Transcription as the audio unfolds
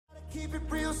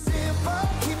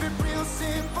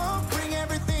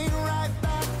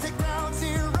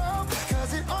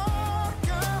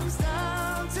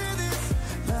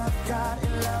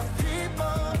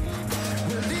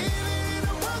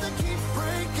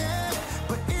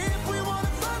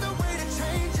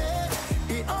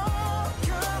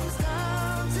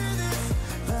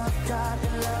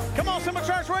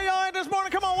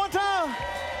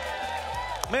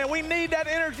Man, we need that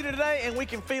energy today, and we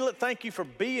can feel it. Thank you for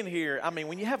being here. I mean,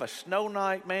 when you have a snow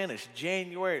night, man, it's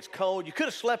January, it's cold. You could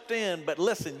have slept in, but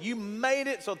listen, you made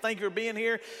it, so thank you for being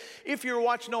here. If you're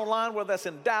watching online, whether that's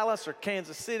in Dallas or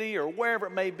Kansas City or wherever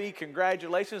it may be,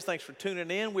 congratulations. Thanks for tuning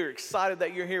in. We're excited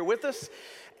that you're here with us.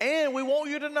 And we want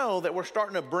you to know that we're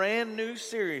starting a brand new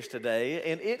series today,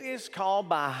 and it is called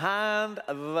Behind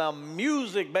the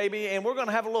Music, baby. And we're going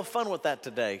to have a little fun with that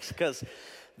today because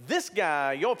this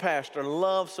guy, your pastor,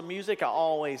 loves some music. I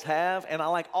always have, and I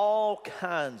like all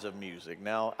kinds of music.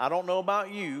 Now, I don't know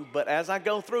about you, but as I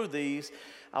go through these,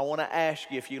 I want to ask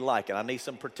you if you like it. I need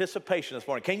some participation this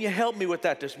morning. Can you help me with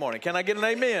that this morning? Can I get an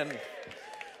amen?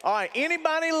 All right,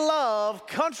 anybody love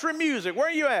country music? Where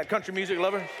are you at, country music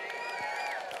lover?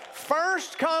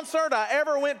 First concert I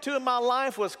ever went to in my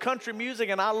life was country music,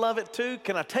 and I love it too.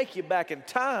 Can I take you back in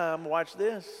time? Watch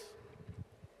this.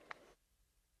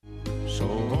 So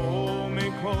hold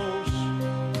me close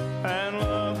and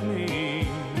love me.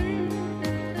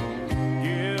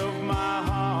 Give my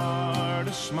heart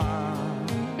a smile.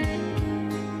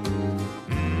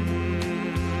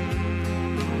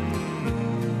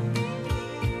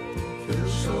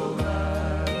 Feels so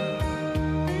bad.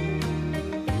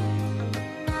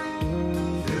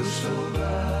 Feels so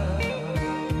bad.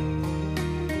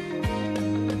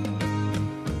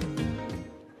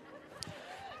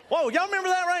 Whoa, y'all remember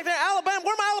that right there? Alabama,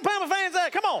 where my Alabama fans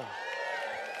at? Come on.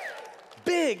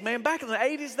 Big, man. Back in the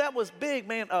 80s, that was big,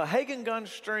 man. Hagen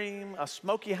Gunstream,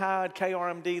 Smokey Hyde,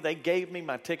 KRMD, they gave me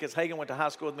my tickets. Hagen went to high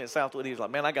school with me at Southwood. He was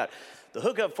like, man, I got the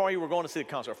hookup for you. We're going to see the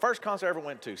concert. First concert I ever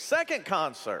went to. Second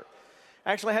concert,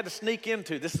 actually had to sneak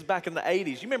into. This is back in the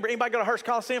 80s. You remember anybody go to Hearst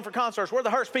Coliseum for concerts? Where are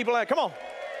the Hearst people at? Come on.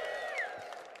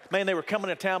 Man, they were coming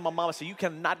to town. My mama said, you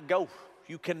cannot go.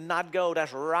 You cannot go.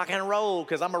 That's rock and roll,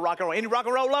 because I'm a rock and roll. Any rock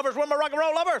and roll lovers? Where are my rock and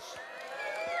roll lovers?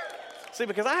 See,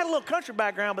 because I had a little country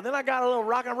background, but then I got a little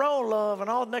rock and roll love, and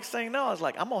all the next thing you know, I was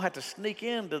like, I'm going to have to sneak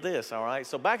into this, all right?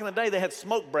 So back in the day, they had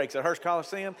smoke breaks at Hearst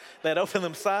Coliseum. They'd open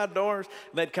them side doors,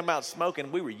 and they'd come out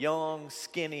smoking. We were young,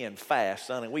 skinny, and fast,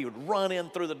 son, and we would run in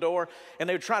through the door, and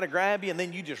they would try to grab you, and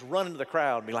then you just run into the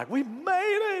crowd and be like, we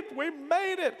made it, we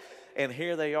made it. And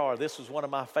here they are. This was one of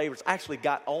my favorites. I actually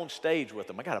got on stage with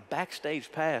them. I got a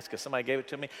backstage pass because somebody gave it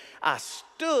to me. I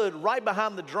stood right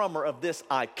behind the drummer of this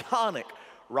iconic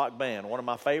rock band. One of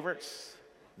my favorites,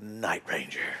 Night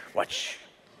Ranger. Watch.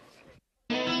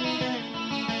 Don't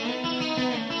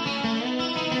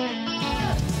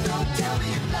tell me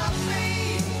you love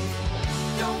me.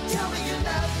 Don't tell me you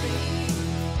love me.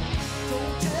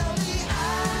 Don't tell me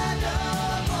I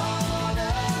don't wanna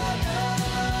know.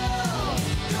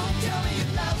 Don't tell me you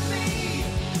love me.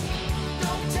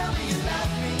 Don't tell me you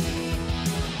love me.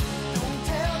 Don't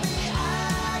tell me I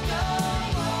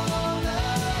don't wanna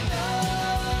know.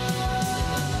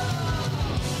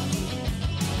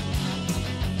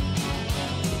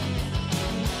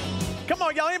 Come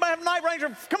on, y'all. Anybody have Night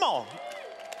Ranger? Come on.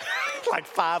 Like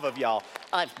 5 of y'all.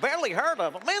 I've barely heard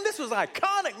of them. Man, this was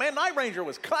iconic, man. Night Ranger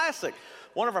was classic.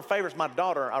 One of our favorites, my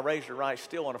daughter, I raised her right,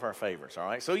 still one of her favorites, all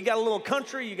right? So you got a little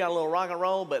country, you got a little rock and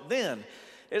roll, but then,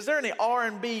 is there any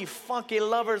R&B funky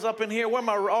lovers up in here? Where are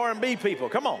my R&B people?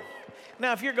 Come on.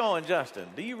 Now, if you're going, Justin,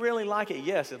 do you really like it?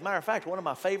 Yes. As a matter of fact, one of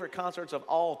my favorite concerts of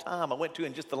all time I went to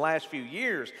in just the last few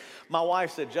years. My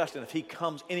wife said, Justin, if he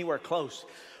comes anywhere close,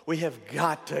 we have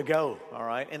got to go, all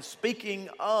right? And speaking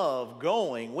of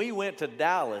going, we went to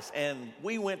Dallas, and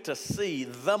we went to see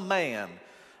the man,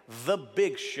 the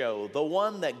big show, the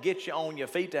one that gets you on your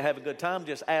feet to have a good time.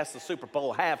 Just ask the Super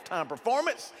Bowl halftime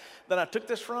performance that I took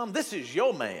this from. This is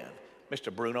your man,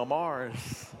 Mr. Bruno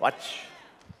Mars. Watch.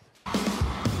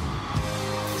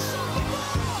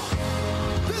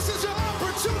 This is your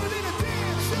opportunity to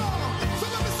dance, y'all. So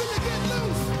let me see you get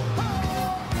loose. Oh,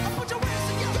 put your hands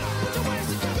together. Put your hands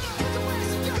together. Put your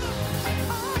hands together.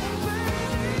 Oh,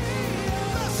 baby,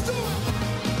 let's do it.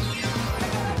 I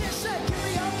gotta just say,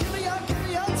 give me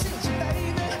your attention,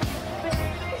 baby.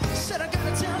 Said I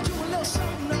gotta tell you a little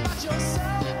something about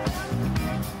yourself.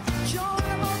 You're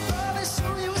one of my brothers, so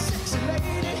you a sexy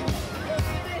lady.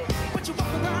 But you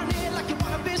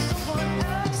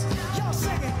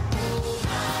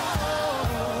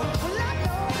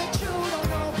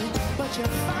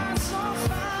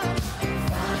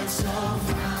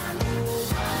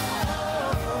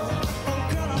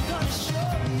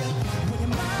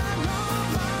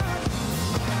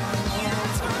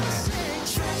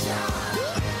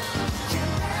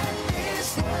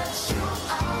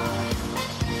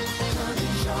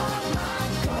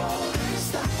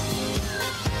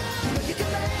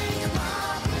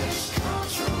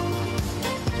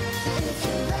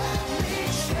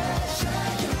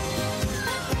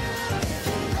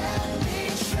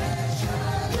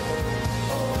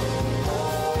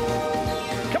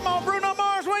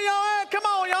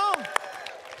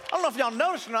y'all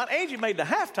noticed or not, Angie made the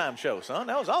halftime show, son.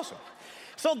 That was awesome.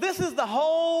 So this is the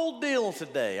whole deal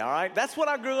today, all right? That's what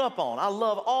I grew up on. I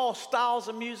love all styles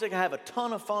of music. I have a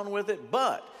ton of fun with it.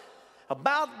 But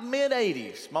about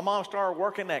mid-'80s, my mom started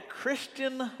working at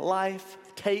Christian Life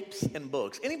Tapes and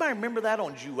Books. Anybody remember that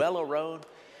on Jewella Road?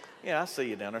 Yeah, I see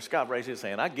you down there. Scott raised his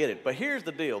hand. I get it. But here's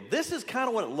the deal. This is kind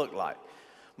of what it looked like.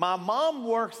 My mom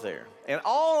worked there, and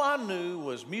all I knew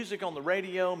was music on the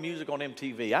radio, music on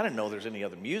MTV. I didn't know there's any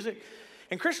other music.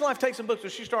 And Christian Life Takes Some Books, when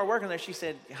she started working there, she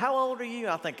said, how old are you?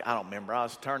 I don't remember. I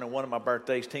was turning one of my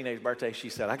birthdays, teenage birthdays. She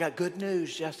said, I got good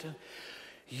news, Justin.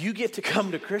 You get to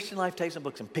come to Christian Life Takes Some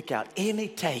Books and pick out any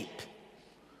tape.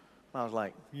 I was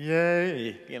like,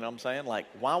 yay. You know what I'm saying? Like,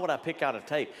 why would I pick out a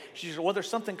tape? She said, well, there's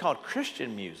something called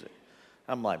Christian music.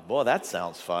 I'm like, boy, that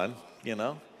sounds fun, you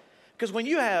know? Because when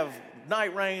you have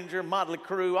Night Ranger, Motley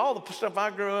Crue, all the stuff I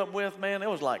grew up with, man, it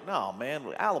was like, no, man,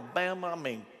 Alabama, I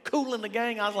mean, Kool and the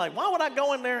Gang. I was like, why would I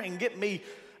go in there and get me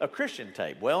a Christian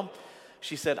tape? Well,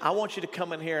 she said, I want you to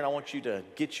come in here and I want you to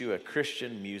get you a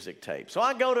Christian music tape. So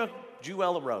I go to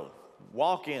Jewella Road,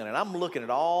 walk in, and I'm looking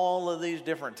at all of these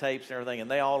different tapes and everything,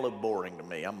 and they all look boring to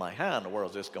me. I'm like, how in the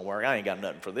world is this going to work? I ain't got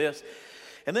nothing for this.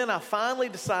 And then I finally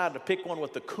decided to pick one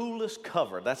with the coolest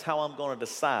cover. That's how I'm going to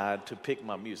decide to pick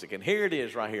my music. And here it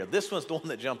is right here. This was the one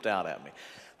that jumped out at me.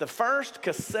 The first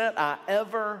cassette I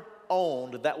ever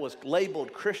owned that was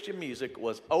labeled Christian music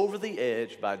was Over the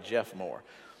Edge by Jeff Moore.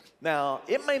 Now,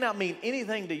 it may not mean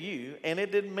anything to you, and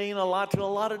it didn't mean a lot to a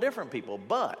lot of different people,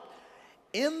 but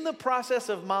in the process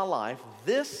of my life,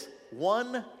 this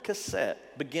one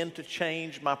cassette began to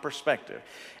change my perspective,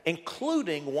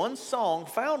 including one song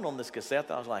found on this cassette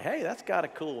that I was like, hey, that's got a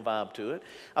cool vibe to it.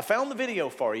 I found the video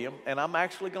for you, and I'm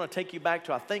actually going to take you back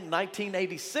to, I think,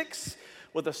 1986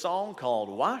 with a song called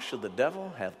Why Should the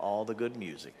Devil Have All the Good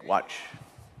Music? Watch.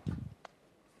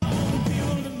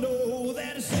 People to know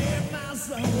that I share my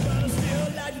song, but I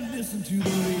still like to listen to the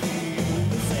radio.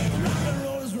 They say rock and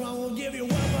roll is wrong, we'll give you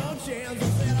one more chance. I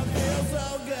said I feel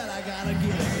so good, I gotta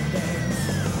get up and dance.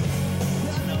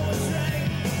 I know it's right,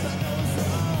 I know it's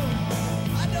wrong,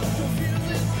 I know it's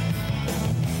confusing.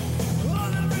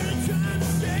 All I'm really trying to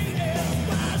say is,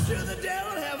 why should the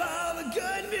devil have all the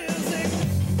good music?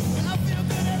 I feel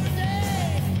good every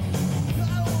day, I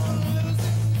don't wanna lose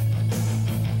it.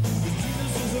 'Cause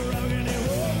Jesus is a rock and he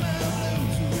rolled my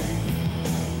blues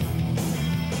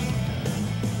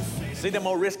away. See them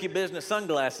old Risky Business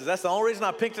sunglasses? That's the only reason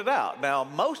I picked it out. Now,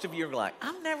 most of you are like,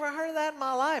 I've never heard that in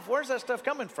my life. Where's that stuff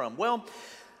coming from? Well,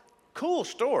 cool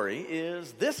story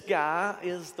is this guy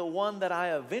is the one that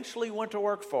I eventually went to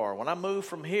work for. When I moved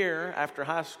from here after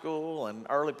high school and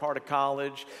early part of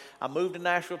college, I moved to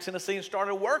Nashville, Tennessee and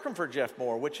started working for Jeff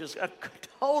Moore, which is a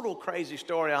total crazy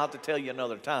story I'll have to tell you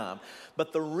another time.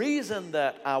 But the reason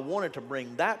that I wanted to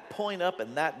bring that point up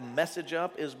and that message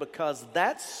up is because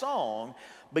that song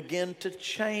began to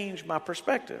change my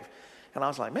perspective. And I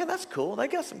was like, man, that's cool. They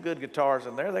got some good guitars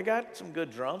in there. They got some good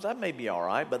drums. That may be all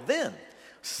right. But then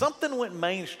something went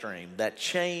mainstream that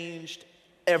changed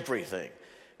everything.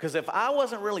 Because if I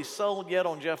wasn't really sold yet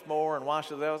on Jeff Moore and Why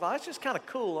Should the Devil, I was like, it's just kind of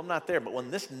cool. I'm not there. But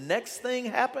when this next thing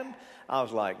happened, I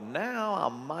was like, now I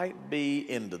might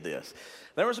be into this.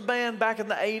 There was a band back in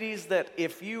the 80s that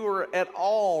if you were at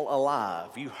all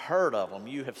alive, you heard of them,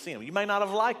 you have seen them. You may not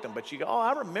have liked them, but you go, oh,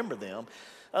 I remember them.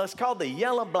 It's called the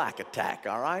Yellow Black Attack,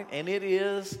 all right? And it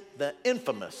is the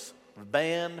infamous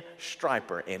band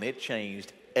Stryper, and it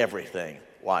changed everything.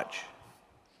 Watch.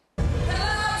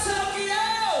 Hello,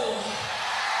 Tokyo!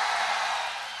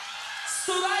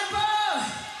 Stryper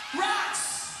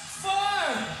rocks for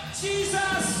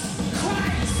Jesus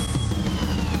Christ!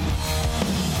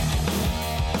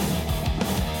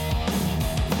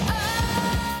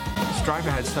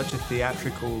 Stryper had such a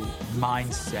theatrical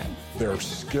mindset. Their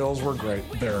skills were great.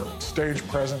 Their stage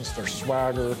presence, their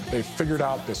swagger. They figured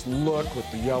out this look with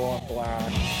the yellow and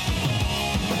black.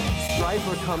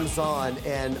 Stryper comes on,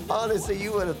 and honestly,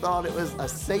 you would have thought it was a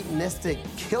Satanistic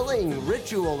killing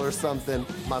ritual or something.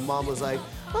 My mom was like,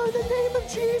 oh, in the name of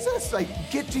Jesus, like,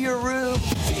 get to your room.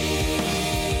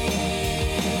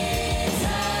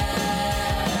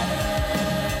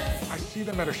 I see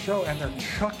them at a show, and they're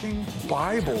chucking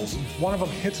Bibles. One of them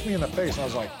hits me in the face. I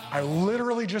was like, I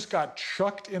literally just got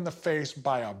chucked in the face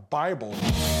by a Bible.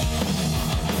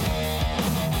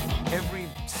 Every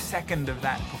second of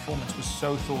that performance was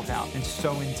so thought out and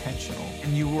so intentional,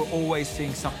 and you were always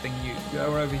seeing something new. They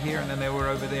were over here and then they were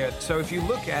over there. So if you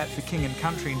look at For King and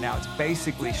Country now, it's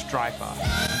basically Stryper.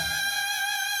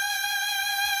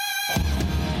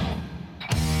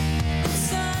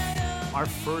 Our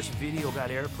first video got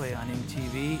airplay on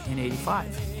MTV in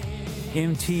 '85.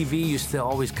 MTV used to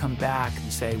always come back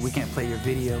and say, we can't play your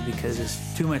video because there's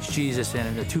too much Jesus in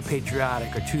it, or too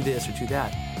patriotic, or too this, or too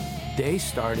that. They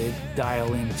started Dial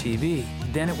MTV.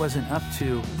 Then it wasn't up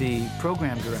to the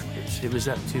program directors. It was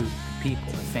up to people,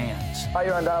 the fans. Hi,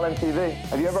 you're on Dial MTV.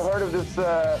 Have you ever heard of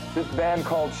this band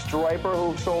called Stryper,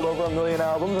 who've sold over 1 million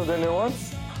albums of their new one?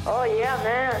 Oh yeah,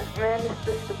 man,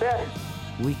 this is the best.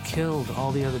 We killed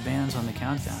all the other bands on the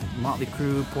countdown. Motley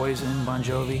Crue, Poison, Bon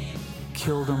Jovi,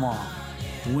 killed them all.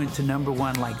 Went to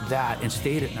 #1 like that and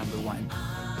stayed at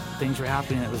 #1. Things were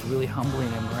happening that was really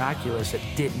humbling and miraculous that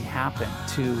didn't happen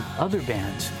to other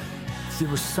bands. There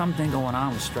was something going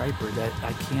on with Stryper that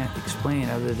I can't explain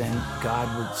other than God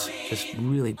was just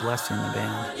really blessing the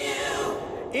band.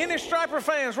 Any Stryper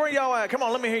fans, where y'all at? Come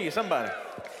on, let me hear you, somebody.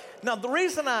 Now, the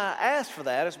reason I asked for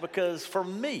that is because for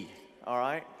me, all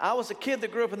right, I was a kid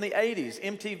that grew up in the 80s.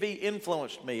 MTV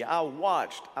influenced me. I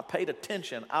watched, I paid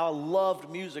attention. I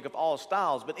loved music of all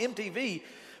styles, but MTV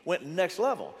went next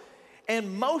level.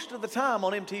 And most of the time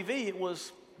on MTV, it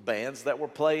was bands that were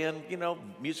playing, you know,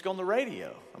 music on the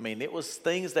radio. I mean, it was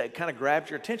things that kind of grabbed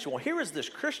your attention. Well, here is this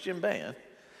Christian band,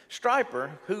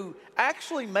 Stryper, who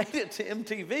actually made it to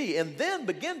MTV and then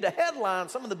began to headline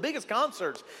some of the biggest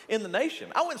concerts in the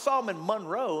nation. I went and saw them in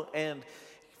Monroe, and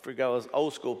for those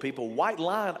old school people, White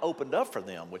Line opened up for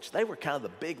them, which they were kind of the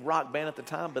big rock band at the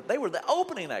time, but they were the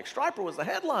opening act. Stryper was the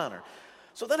headliner.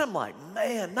 So then I'm like,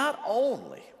 man, not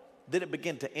only did it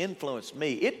begin to influence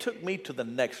me, it took me to the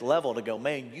next level to go,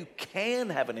 man, you can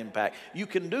have an impact. You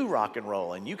can do rock and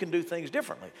roll, and you can do things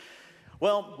differently.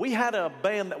 Well, we had a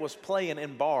band that was playing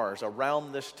in bars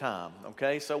around this time,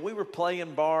 okay? So we were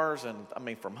playing bars, and I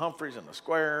mean, from Humphreys in the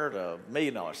Square to $1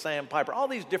 Million Sandpiper, all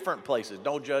these different places.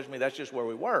 Don't judge me, that's just where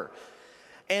we were.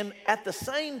 And at the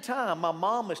same time, my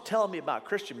mom was telling me about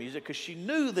Christian music because she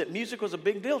knew that music was a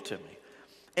big deal to me.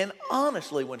 And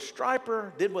honestly, when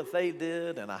Stryper did what they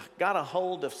did, and I got a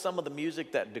hold of some of the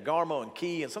music that DeGarmo and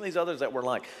Key and some of these others that were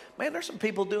like, man, there's some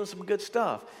people doing some good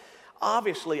stuff.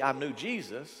 Obviously, I knew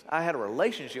Jesus. I had a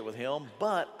relationship with him,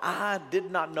 but I did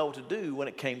not know what to do when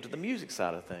it came to the music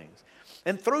side of things.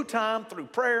 And through time, through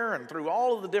prayer, and through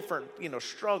all of the different,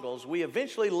 struggles, we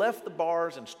eventually left the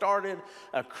bars and started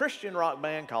a Christian rock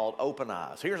band called Open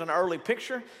Eyes. Here's an early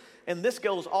picture, and this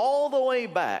goes all the way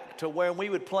back to where we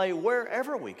would play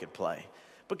wherever we could play.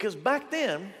 Because back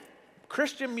then,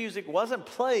 Christian music wasn't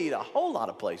played a whole lot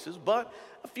of places, but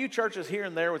a few churches here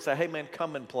and there would say, hey man,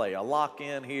 come and play a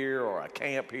lock-in here or a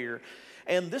camp here.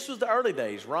 And this was the early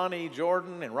days. Ronnie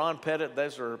Jordan and Ron Pettit,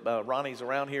 those are Ronnie's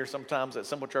around here sometimes at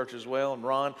Simple Church as well, and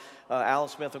Ron, Alan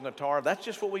Smith on guitar. That's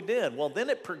just what we did. Well, then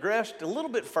it progressed a little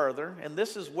bit further, and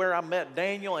this is where I met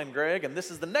Daniel and Greg, and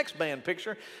this is the next band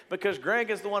picture because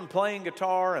Greg is the one playing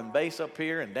guitar and bass up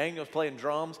here, and Daniel's playing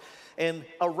drums. And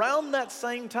around that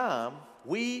same time,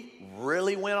 we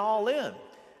really went all in.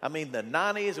 I mean, the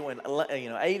 90s, it went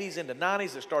 80s into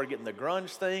 90s, it started getting the grunge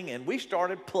thing, and we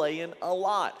started playing a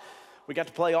lot. We got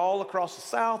to play all across the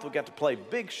South. We got to play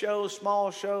big shows, small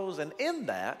shows, and in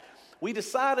that, we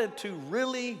decided to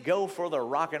really go for the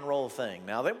rock and roll thing.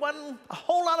 Now, there wasn't a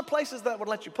whole lot of places that would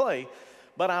let you play,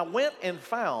 but I went and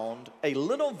found a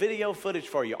little video footage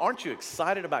for you. Aren't you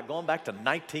excited about going back to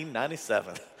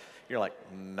 1997? You're like,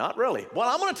 not really. Well,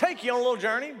 I'm going to take you on a little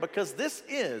journey because this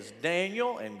is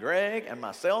Daniel and Greg and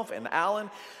myself and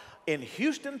Alan in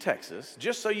Houston, Texas,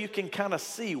 just so you can kind of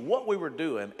see what we were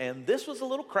doing. And this was a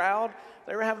little crowd.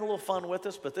 They were having a little fun with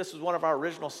us, but this was one of our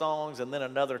original songs and then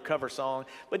another cover song.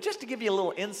 But just to give you a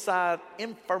little inside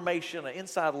information, an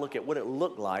inside look at what it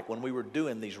looked like when we were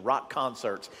doing these rock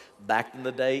concerts back in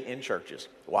the day in churches.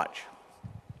 Watch.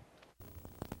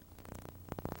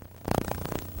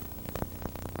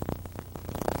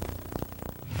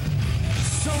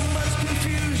 So much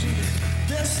confusion,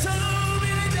 there's so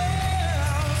many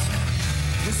doubts.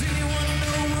 Does anyone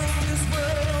know what this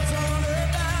world's all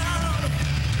about?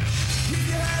 If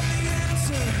you had the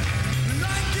answer,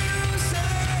 like you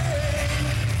say,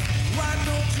 why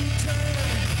don't you turn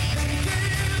and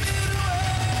give it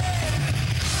away?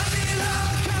 I need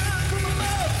love coming from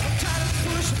above. I'm trying to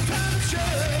push, I'm trying to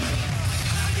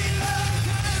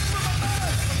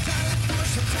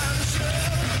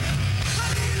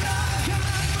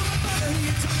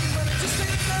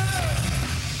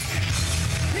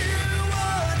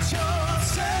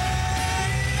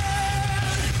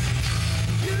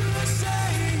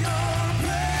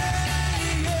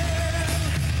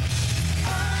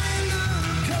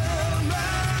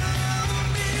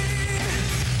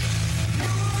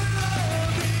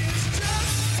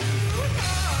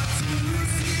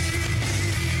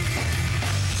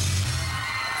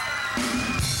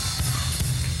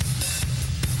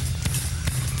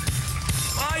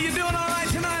you doing all right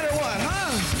tonight or what,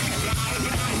 huh?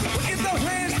 Well, get those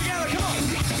hands together, come on.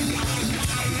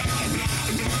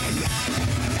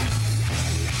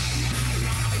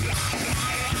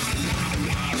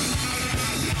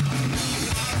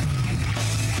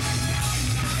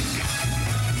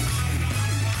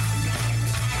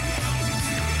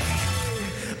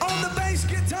 On the bass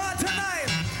guitar tonight,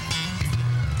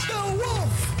 the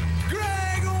Wolf,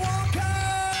 Greg Walker.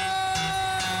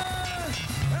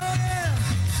 Oh yeah,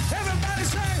 everybody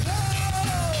say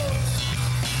ho,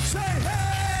 say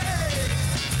hey.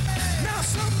 Now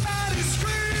somebody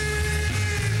scream.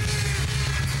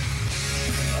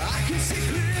 I can see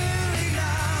clearly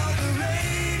now the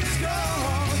rain is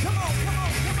gone. Come on, come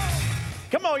on, come on.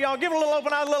 Come on, y'all, give it a little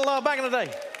open eye, a little back in the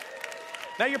day.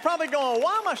 Now, you're probably going,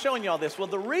 why am I showing y'all this? Well,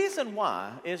 the reason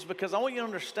why is because I want you to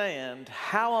understand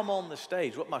how I'm on the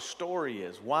stage, what my story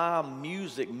is, why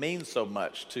music means so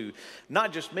much to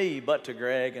not just me, but to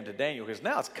Greg and to Daniel, because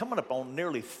now it's coming up on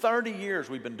nearly 30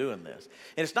 years we've been doing this.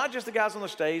 And it's not just the guys on the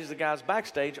stage, the guys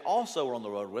backstage also are on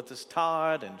the road with us,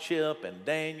 Todd and Chip and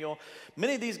Daniel.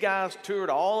 Many of these guys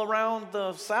toured all around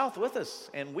the South with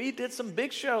us, and we did some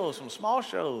big shows, some small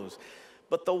shows.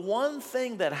 But the one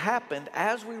thing that happened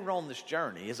as we were on this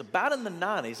journey is about in the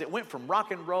 90s, it went from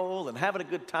rock and roll and having a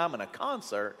good time in a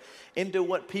concert into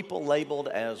what people labeled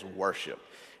as worship.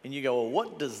 And you go, well,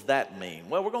 what does that mean?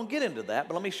 Well, we're going to get into that,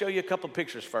 but let me show you a couple of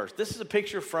pictures first. This is a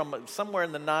picture from somewhere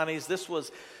in the 90s. This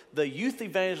was the Youth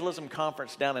Evangelism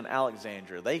Conference down in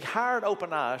Alexandria. They hired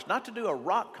Open Eyes not to do a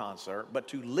rock concert, but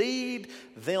to lead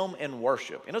them in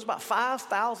worship. And it was about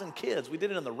 5,000 kids. We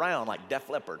did it in the round like Def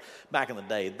Leppard back in the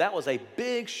day. That was a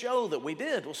big show that we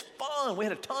did. It was fun. We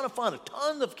had a ton of fun. A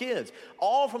ton of kids,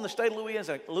 all from the state of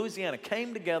Louisiana,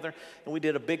 came together, and we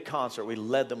did a big concert. We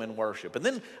led them in worship. And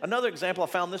then another example, I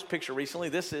found this picture recently.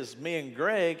 This is me and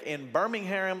Greg in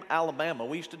Birmingham, Alabama.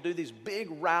 We used to do these big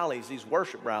rallies, these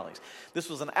worship rallies. This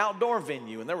was an outdoor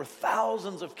venue, and there were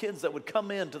thousands of kids that would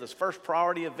come in to this First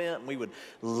Priority event, and we would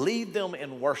lead them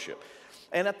in worship.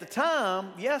 And at the time,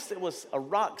 yes, it was a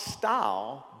rock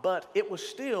style, but it was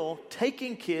still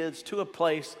taking kids to a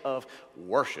place of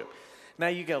worship. Now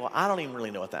you go, well, I don't even really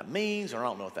know what that means, or I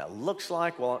don't know what that looks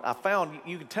like. Well, I found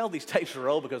you can tell these tapes are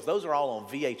old because those are all on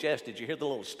VHS. Did you hear the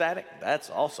little static?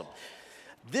 That's awesome.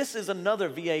 This is another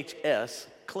VHS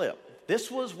clip. This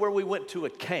was where we went to a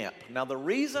camp. Now, the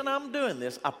reason I'm doing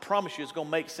this, I promise you it's going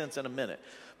to make sense in a minute.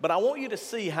 But I want you to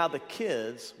see how the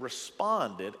kids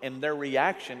responded and their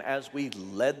reaction as we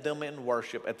led them in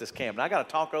worship at this camp. Now, I got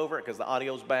to talk over it because the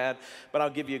audio's bad, but I'll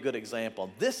give you a good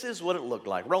example. This is what it looked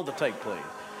like. Roll the tape, please.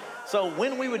 So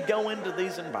when we would go into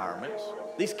these environments,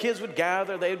 these kids would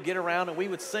gather, they would get around, and we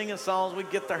would sing in songs.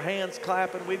 We'd get their hands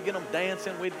clapping. We'd get them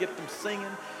dancing. We'd get them singing,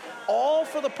 all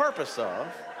for the purpose of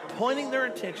pointing their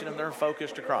attention and their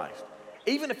focus to Christ.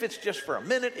 Even if it's just for a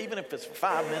minute, even if it's for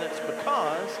 5 minutes,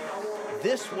 because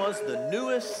this was the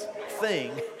newest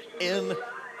thing in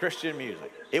Christian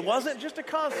music. It wasn't just a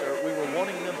concert. We were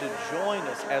wanting them to join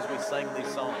us as we sang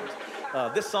these songs.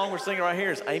 This song we're singing right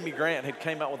here is Amy Grant who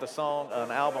came out with a song,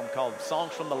 an album called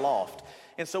Songs from the Loft.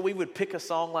 And so we would pick a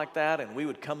song like that, and we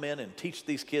would come in and teach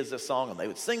these kids this song, and they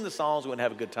would sing the songs, we would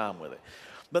have a good time with it.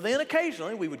 But then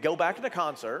occasionally we would go back into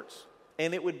concerts,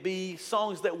 and it would be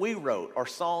songs that we wrote or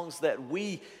songs that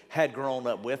we had grown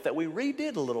up with that we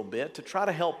redid a little bit to try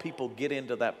to help people get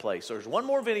into that place. So there's one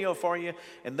more video for you,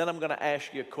 and then I'm going to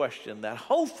ask you a question that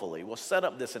hopefully will set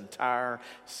up this entire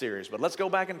series. But let's go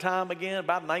back in time again,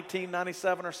 about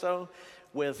 1997 or so,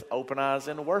 with Open Eyes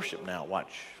in Worship now.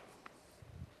 Watch.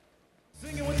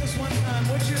 Sing it with us one time,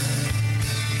 would you?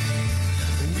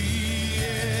 We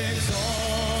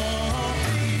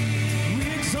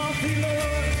exalt thee, Lord.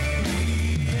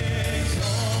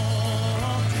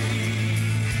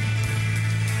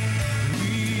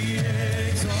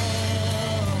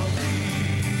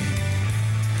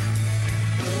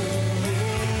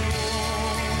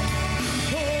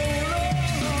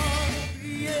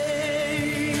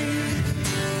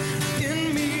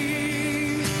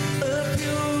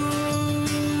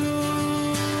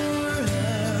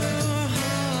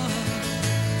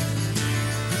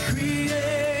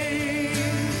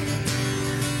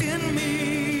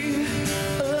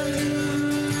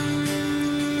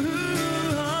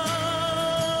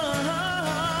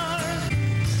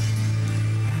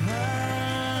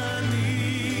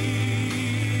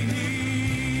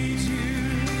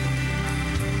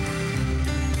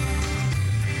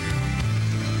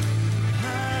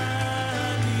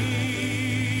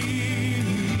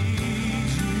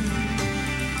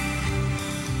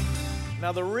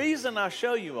 Now, the reason I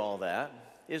show you all that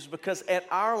is because at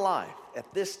our life,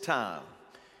 at this time,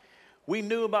 We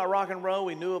knew about rock and roll,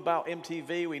 we knew about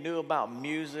MTV, we knew about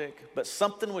music, but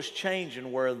something was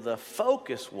changing where the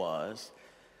focus was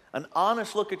an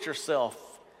honest look at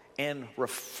yourself and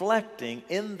reflecting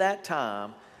in that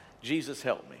time, Jesus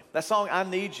helped me. That song, I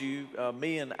Need You,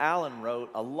 me and Alan wrote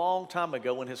a long time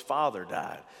ago when his father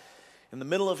died. In the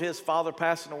middle of his father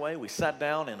passing away, we sat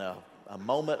down in a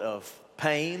moment of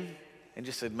pain and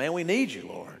just said, man, we need you,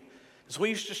 Lord. So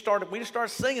we just started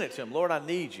singing it to him. Lord, I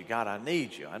need you. God, I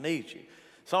need you. I need you.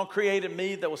 Song Created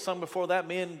Me that was sung before that.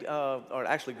 Me and, or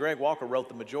actually Greg Walker wrote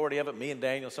the majority of it. Me and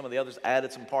Daniel, some of the others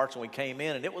added some parts when we came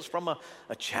in. And it was from a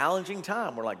challenging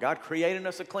time. We're like, God created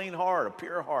us a clean heart, a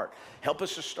pure heart. Help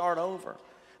us to start over.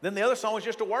 Then the other song was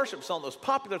just a worship song that was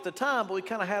popular at the time, but we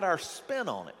kind of had our spin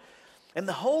on it. And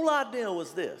the whole idea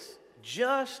was this: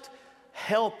 just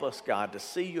help us, God, to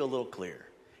see you a little clearer.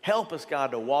 Help us,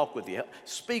 God, to walk with you.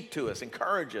 Speak to us,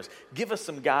 encourage us, give us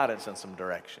some guidance and some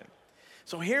direction.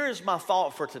 So here is my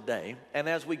thought for today, and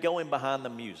as we go in behind the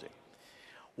music.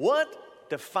 What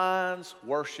defines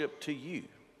worship to you?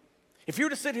 If you were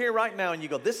to sit here right now and you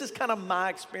go, this is kind of my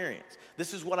experience.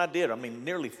 This is what I did. I mean,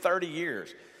 nearly 30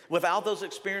 years. Without those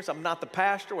experiences, I'm not the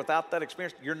pastor. Without that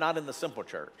experience, you're not in the Simple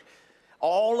Church.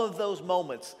 All of those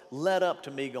moments led up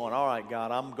to me going, all right,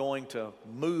 God, I'm going to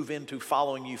move into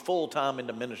following you full time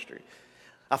into ministry.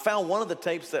 I found one of the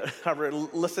tapes that I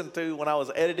listened to when I was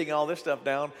editing all this stuff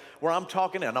down where I'm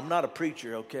talking, and I'm not a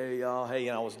preacher, okay, y'all. Hey,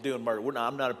 I was doing murder.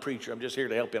 I'm not a preacher. I'm just here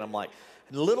to help you. And I'm like,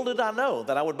 little did I know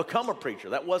that I would become a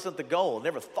preacher. That wasn't the goal. I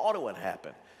never thought it would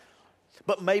happen.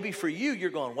 But maybe for you,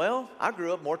 you're going, well, I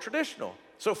grew up more traditional.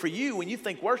 So for you, when you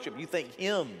think worship, you think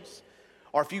hymns.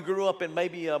 Or if you grew up in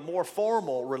maybe a more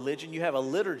formal religion, you have a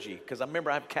liturgy. Because I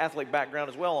remember I have a Catholic background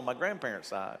as well on my grandparents'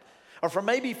 side. Or for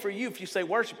you, if you say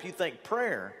worship, you think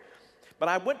prayer. But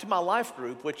I went to my life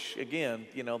group, which again,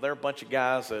 they're a bunch of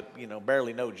guys that,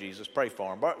 barely know Jesus, pray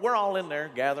for them. But we're all in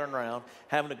there gathering around,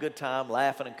 having a good time,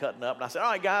 laughing and cutting up. And I said,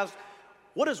 all right, guys,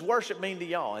 what does worship mean to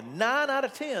y'all? And 9 out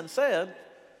of 10 said,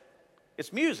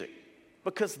 it's music.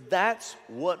 Because that's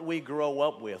what we grow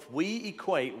up with. We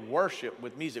equate worship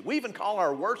with music. We even call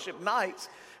our worship nights,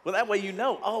 well, that way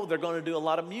they're going to do a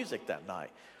lot of music that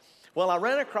night. Well, I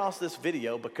ran across this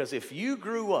video because if you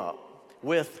grew up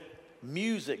with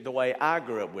music the way I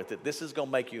grew up with it, this is going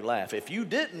to make you laugh. If you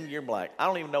didn't, you're like, I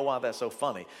don't even know why that's so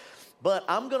funny. But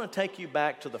I'm going to take you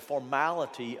back to the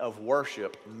formality of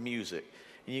worship music.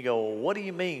 And you go, well, what do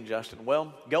you mean, Justin?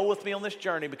 Well, go with me on this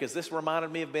journey because this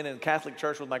reminded me of being in Catholic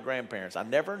church with my grandparents. I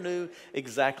never knew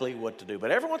exactly what to do,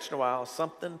 but every once in a while,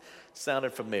 something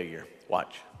sounded familiar.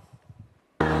 Watch.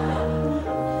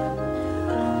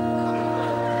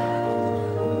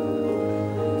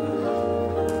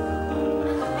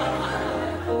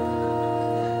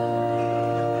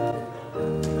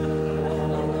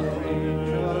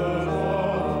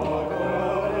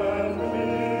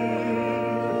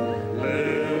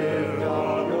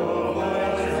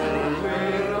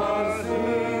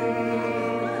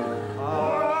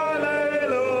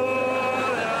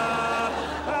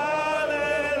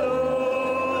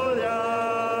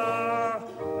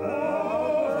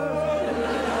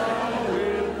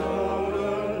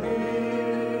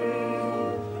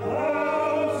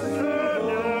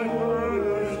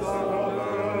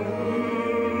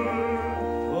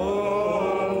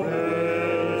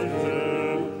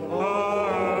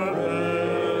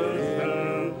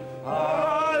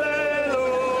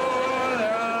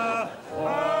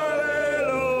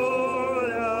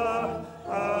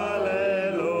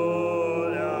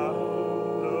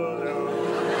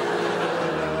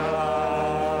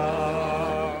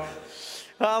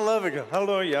 I love it.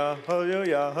 Hallelujah,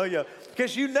 hallelujah, hallelujah.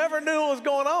 Because you never knew what was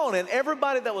going on, and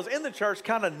everybody that was in the church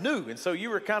kind of knew, and so you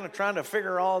were kind of trying to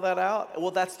figure all that out.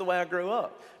 Well, that's the way I grew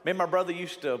up. Me and my brother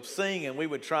used to sing, and we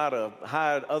would try to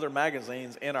hide other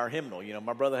magazines in our hymnal.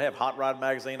 My brother had Hot Rod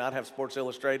magazine, I'd have Sports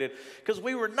Illustrated, because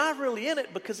we were not really in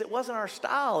it because it wasn't our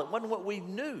style. It wasn't what we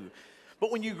knew.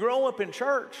 But when you grow up in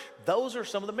church, those are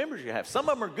some of the memories you have. Some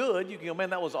of them are good. You can go,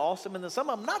 man, that was awesome, and then some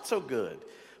of them not so good.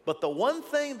 But the one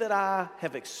thing that I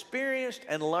have experienced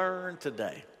and learned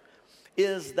today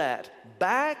is that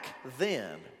back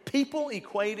then, people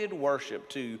equated worship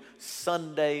to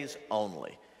Sundays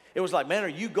only. It was like, man, are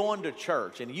you going to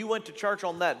church? And you went to church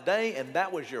on that day, and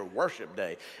that was your worship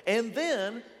day. And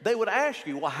then they would ask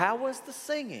you, well, how was the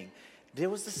singing?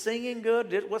 Was the singing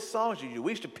good? What songs did you do?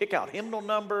 We used to pick out hymnal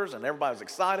numbers, and everybody was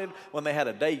excited when they had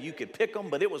a day you could pick them,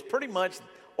 but it was pretty much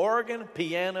organ,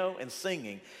 piano, and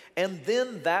singing. And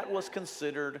then that was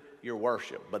considered your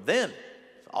worship. But then,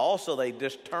 also they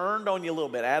just turned on you a little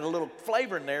bit, add a little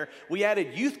flavor in there. We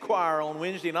added youth choir on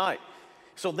Wednesday night.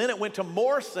 So then it went to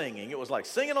more singing. It was like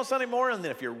singing on Sunday morning, and then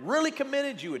if you're really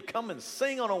committed, you would come and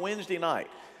sing on a Wednesday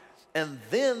night. And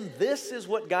then this is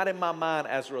what got in my mind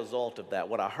as a result of that,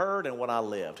 what I heard and what I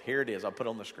lived. Here it is, I'll put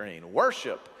it on the screen.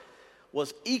 Worship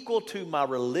was equal to my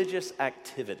religious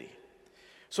activity.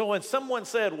 So when someone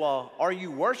said, well, are you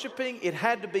worshiping? It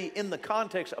had to be in the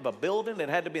context of a building. It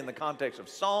had to be in the context of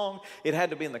song. It had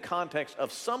to be in the context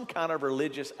of some kind of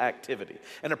religious activity.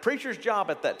 And a preacher's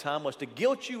job at that time was to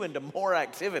guilt you into more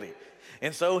activity.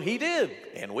 And so he did,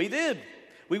 and we did.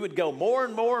 We would go more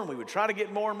and more, and we would try to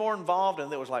get more and more involved,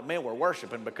 and it was like, man, we're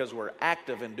worshiping because we're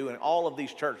active in doing all of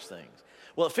these church things.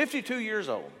 Well, at 52 years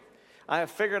old, I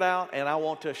have figured out, and I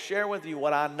want to share with you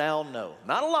what I now know.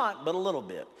 Not a lot, but a little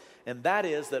bit. And that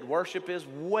is that worship is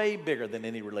way bigger than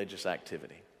any religious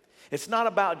activity. It's not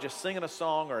about just singing a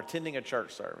song or attending a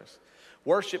church service.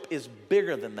 Worship is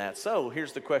bigger than that. So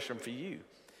here's the question for you.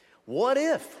 What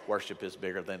if worship is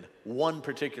bigger than one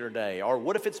particular day? Or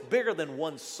what if it's bigger than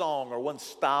one song or one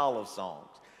style of songs?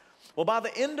 Well, by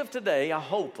the end of today,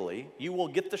 hopefully, you will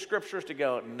get the scriptures to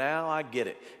go, now I get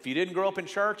it. If you didn't grow up in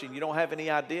church and you don't have any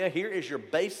idea, here is your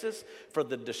basis for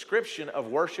the description of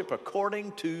worship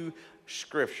according to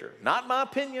Scripture. Not my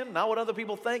opinion, not what other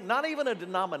people think, not even a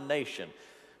denomination.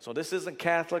 So this isn't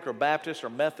Catholic or Baptist or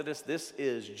Methodist. This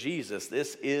is Jesus.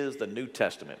 This is the New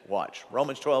Testament. Watch,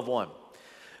 Romans 12:1.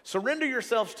 Surrender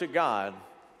yourselves to God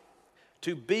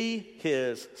to be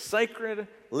His sacred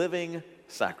living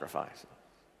sacrifice.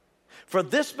 For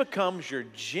this becomes your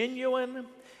genuine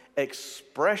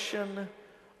expression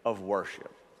of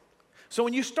worship. So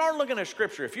when you start looking at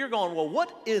Scripture, if you're going, well,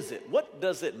 what is it? What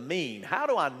does it mean? How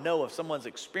do I know if someone's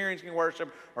experiencing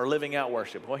worship or living out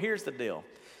worship? Well, here's the deal.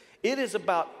 It is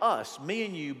about us, me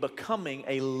and you, becoming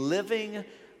a living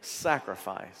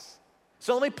sacrifice.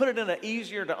 So let me put it in an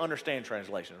easier to understand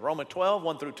translation. Romans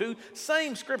 12:1-2,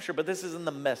 same Scripture, but this is in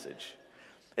the Message.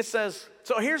 It says,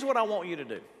 so here's what I want you to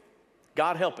do.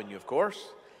 God helping you, of course.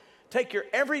 Take your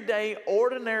everyday,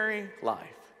 ordinary life.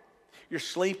 You're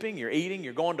sleeping, you're eating,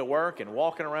 you're going to work and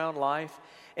walking around life,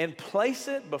 and place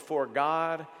it before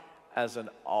God as an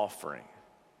offering.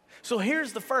 So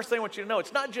here's the first thing I want you to know.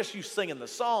 It's not just you singing the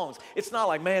songs. It's not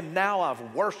like, man, now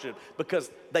I've worshiped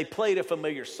because they played a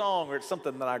familiar song or it's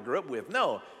something that I grew up with.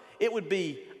 No, it would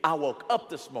be, I woke up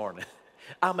this morning.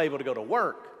 I'm able to go to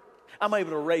work. I'm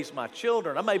able to raise my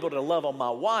children. I'm able to love on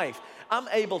my wife. I'm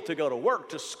able to go to work,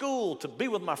 to school, to be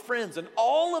with my friends. And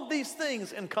all of these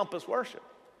things encompass worship.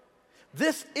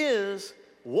 This is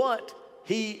what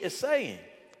he is saying.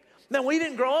 Now, we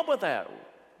didn't grow up with that.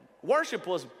 Worship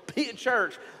was be at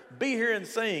church, be here and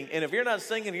sing. And if you're not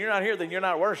singing and you're not here, then you're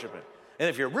not worshiping. And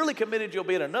if you're really committed, you'll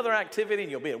be at another activity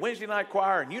and you'll be at Wednesday night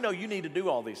choir and you know you need to do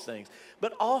all these things.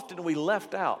 But often we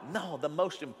left out, no, the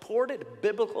most important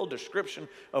biblical description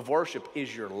of worship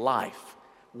is your life,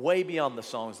 way beyond the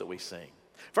songs that we sing.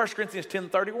 1 Corinthians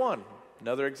 10:31,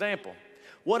 another example.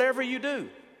 Whatever you do,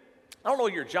 I don't know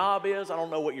what your job is. I don't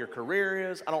know what your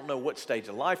career is. I don't know what stage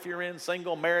of life you're in,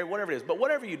 single, married, whatever it is. But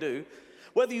whatever you do,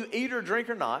 whether you eat or drink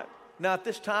or not, now at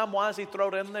this time, why does he throw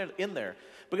it in there?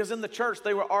 Because in the church,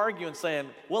 they were arguing, saying,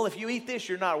 well, if you eat this,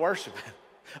 you're not worshiping.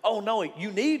 Oh, no,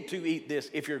 you need to eat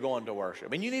this if you're going to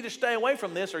worship. And you need to stay away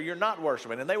from this or you're not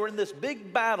worshiping. And they were in this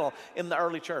big battle in the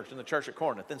early church, in the church at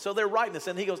Corinth. And so they're writing this,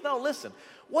 and he goes, no, listen,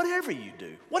 whatever you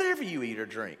do, whatever you eat or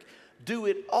drink, do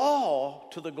it all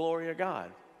to the glory of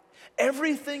God.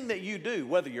 Everything that you do,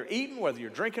 whether you're eating, whether you're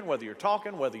drinking, whether you're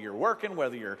talking, whether you're working,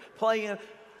 whether you're playing,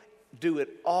 do it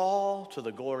all to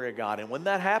the glory of God. And when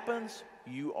that happens,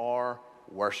 you are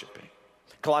worshiping.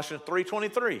 Colossians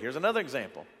 3:23, here's another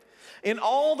example. In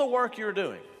all the work you're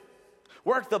doing,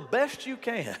 work the best you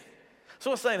can.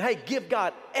 So it's saying, hey, give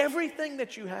God everything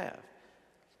that you have.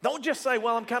 Don't just say,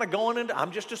 well,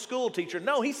 I'm just a school teacher.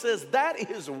 No, he says that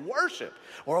is worship.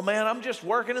 Or, man, I'm just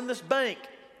working in this bank.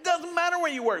 Doesn't matter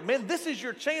where you work, man. This is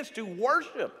your chance to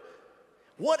worship.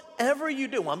 Whatever you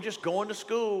do, I'm just going to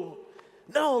school.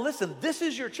 No, listen, this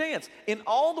is your chance. In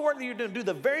all the work that you're doing, do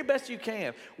the very best you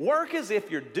can. Work as if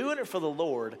you're doing it for the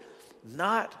Lord,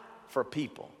 not for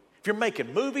people. If you're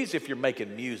making movies, if you're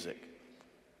making music.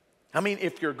 I mean,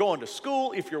 if you're going to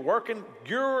school, if you're working,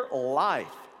 your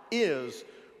life is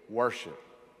worship.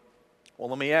 Well,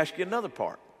 let me ask you another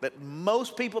part that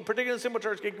most people, particularly in the Simple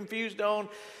Church, get confused on.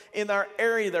 In our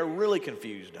area, they're really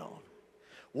confused on.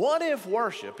 What if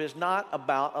worship is not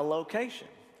about a location?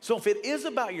 So if it is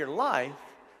about your life,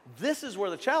 this is where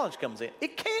the challenge comes in.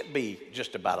 It can't be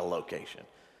just about a location.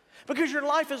 Because your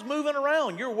life is moving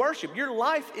around, your worship, your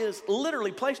life is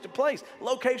literally place to place,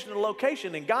 location to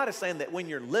location. And God is saying that when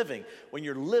you're living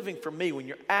for me, when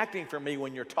you're acting for me,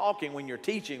 when you're talking, when you're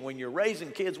teaching, when you're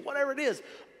raising kids, whatever it is,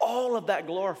 all of that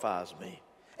glorifies me.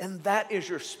 And that is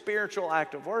your spiritual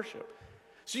act of worship.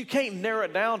 So you can't narrow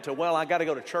it down to, well, I got to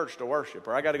go to church to worship,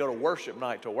 or I got to go to worship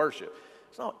night to worship.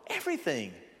 So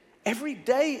everything, every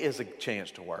day is a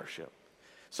chance to worship.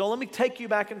 So let me take you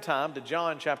back in time to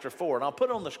John chapter 4, and I'll put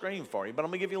it on the screen for you, but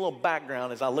I'm going to give you a little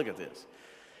background as I look at this.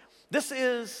 This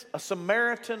is a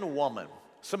Samaritan woman.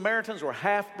 Samaritans were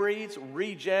half-breeds,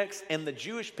 rejects, and the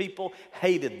Jewish people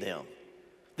hated them.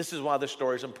 This is why this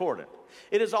story is important.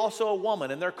 It is also a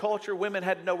woman. In their culture, women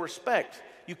had no respect.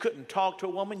 You couldn't talk to a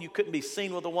woman. You couldn't be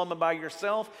seen with a woman by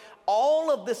yourself.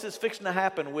 All of this is fixing to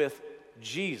happen with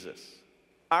Jesus,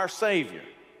 our Savior,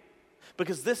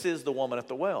 because this is the woman at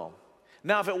the well.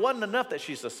 Now, if it wasn't enough that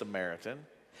she's a Samaritan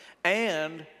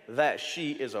and that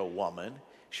she is a woman,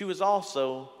 she was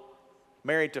also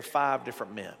married to 5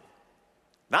 different men.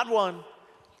 Not one,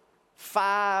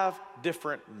 5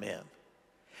 different men.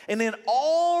 And in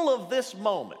all of this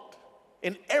moment,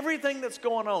 in everything that's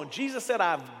going on, Jesus said,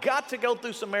 I've got to go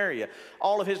through Samaria.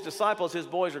 All of his disciples, his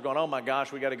boys are going, oh my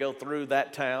gosh, we got to go through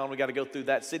that town. We got to go through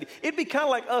that city. It'd be kind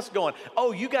of like us going,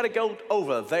 oh, you got to go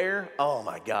over there. Oh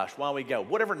my gosh, why we go?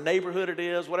 Whatever neighborhood it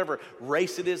is, whatever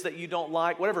race it is that you don't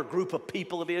like, whatever group of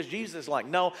people it is, Jesus is like,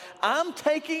 no, I'm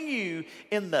taking you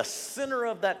in the center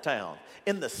of that town,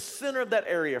 in the center of that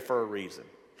area for a reason.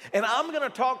 And I'm going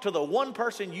to talk to the one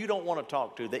person you don't want to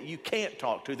talk to, that you can't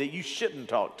talk to, that you shouldn't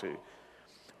talk to.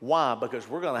 Why? Because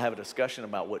we're going to have a discussion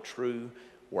about what true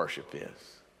worship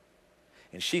is.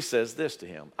 And she says this to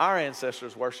him: our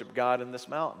ancestors worshiped God in this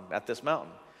mountain, at this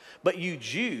mountain. But you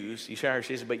Jews, you hear her,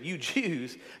 she says, but you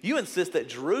Jews, you insist that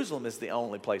Jerusalem is the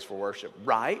only place for worship,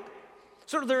 right?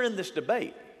 So they're in this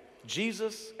debate.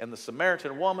 Jesus and the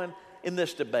Samaritan woman in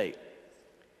this debate.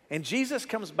 And Jesus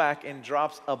comes back and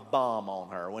drops a bomb on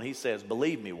her when he says,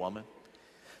 believe me, woman,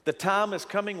 the time is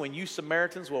coming when you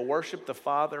Samaritans will worship the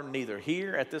Father neither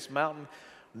here at this mountain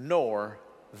nor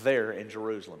there in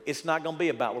Jerusalem. It's not going to be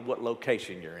about what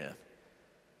location you're in.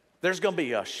 There's going to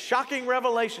be a shocking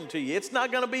revelation to you. It's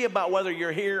not going to be about whether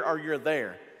you're here or you're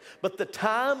there. But the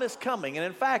time is coming, and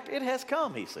in fact, it has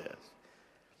come, he says.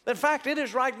 In fact, it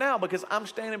is right now, because I'm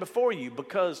standing before you,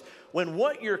 because when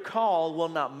what you're called will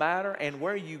not matter and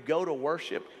where you go to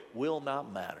worship will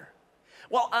not matter.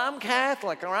 Well, I'm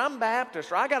Catholic, or I'm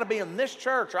Baptist, or I got to be in this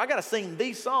church, or I got to sing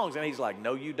these songs. And he's like,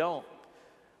 no, you don't.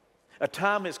 A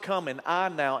time has come, and I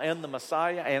now am the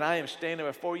Messiah, and I am standing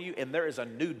before you, and there is a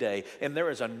new day, and there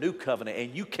is a new covenant,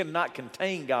 and you cannot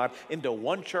contain God into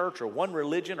one church, or one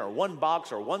religion, or one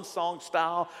box, or one song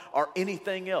style, or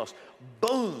anything else.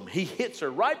 Boom, he hits her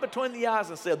right between the eyes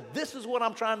and said, this is what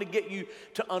I'm trying to get you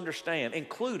to understand,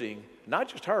 including not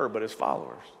just her, but his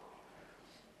followers.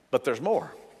 But there's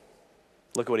more.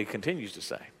 Look at what he continues to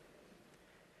say.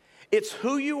 It's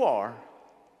who you are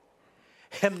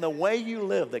and the way you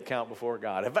live that count before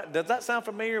God. Does that sound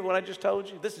familiar, what I just told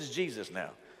you? This is Jesus now.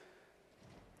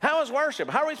 How is worship?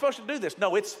 How are we supposed to do this?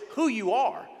 No, it's who you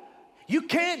are. You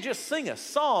can't just sing a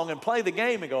song and play the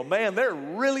game and go, man, they're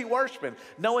really worshiping.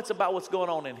 No, it's about what's going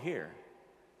on in here.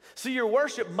 So your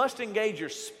worship must engage your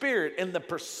spirit in the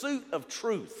pursuit of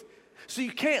truth. So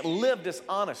you can't live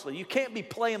dishonestly. You can't be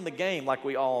playing the game like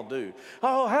we all do.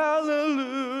 Oh,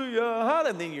 hallelujah.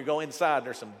 And then you go inside and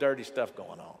there's some dirty stuff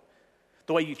going on.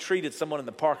 The way you treated someone in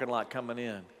the parking lot coming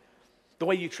in. The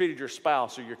way you treated your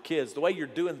spouse or your kids. The way you're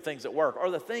doing things at work. Or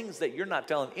the things that you're not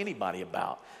telling anybody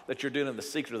about that you're doing in the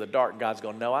secret of the dark. And God's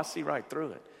going, no, I see right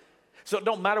through it. So it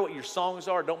don't matter what your songs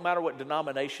are. It don't matter what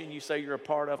denomination you say you're a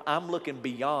part of. I'm looking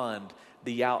beyond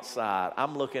the outside.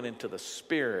 I'm looking into the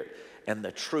spirit and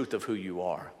the truth of who you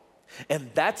are.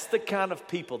 And that's the kind of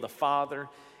people the Father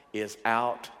is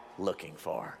out looking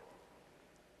for.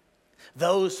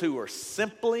 Those who are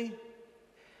simply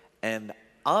and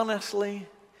honestly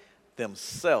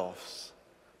themselves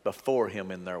before him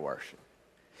in their worship.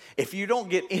 If you don't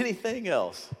get anything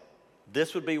else,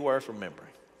 this would be worth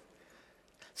remembering.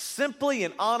 Simply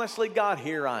and honestly, God,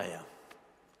 here I am.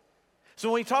 So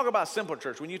when we talk about Simple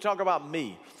Church, when you talk about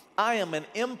me, I am an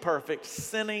imperfect,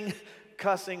 sinning,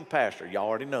 cussing pastor. Y'all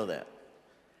already know that.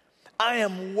 I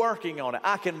am working on it.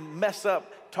 I can mess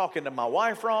up talking to my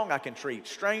wife wrong. I can treat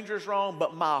strangers wrong.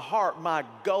 But my heart, my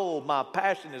goal, my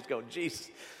passion is going, Jesus,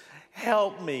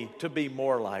 help me to be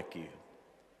more like you.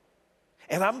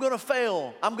 And I'm going to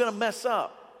fail. I'm going to mess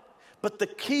up. But the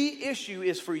key issue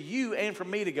is for you and for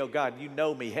me to go, God, you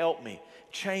know me, help me,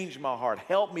 change my heart,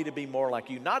 help me to be more like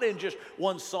you. Not in just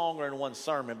one song or in one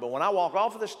sermon, but when I walk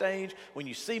off of the stage, when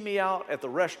you see me out at the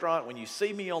restaurant, when you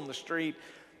see me on the street,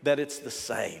 that it's the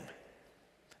same.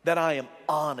 That I am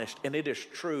honest and it is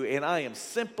true, and I am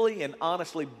simply and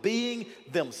honestly being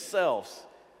themselves.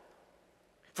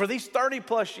 For these 30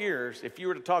 plus years, if you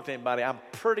were to talk to anybody, I'm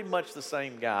pretty much the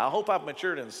same guy. I hope I've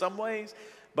matured in some ways,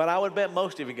 but I would bet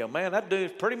most of you go, man, that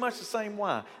dude's pretty much the same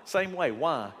way.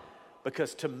 Why?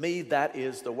 Because to me, that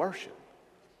is the worship.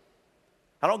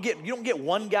 You don't get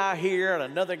one guy here and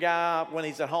another guy when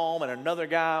he's at home and another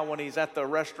guy when he's at the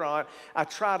restaurant. I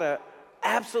try to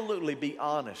absolutely be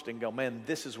honest and go, man,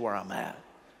 this is where I'm at.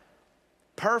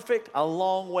 Perfect, a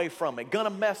long way from it. Gonna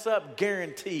mess up,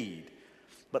 guaranteed.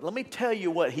 But let me tell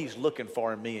you what he's looking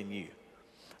for in me and you.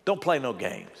 Don't play no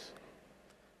games.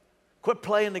 Quit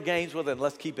playing the games with it and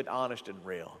let's keep it honest and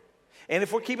real. And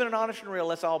if we're keeping it honest and real,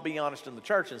 let's all be honest in the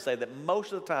church and say that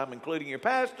most of the time, including your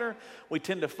pastor, we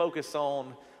tend to focus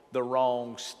on the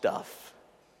wrong stuff.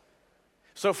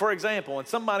 So for example, when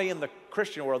somebody in the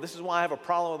Christian world, this is why I have a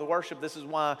problem with the worship, this is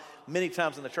why many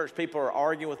times in the church people are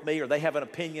arguing with me or they have an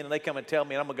opinion and they come and tell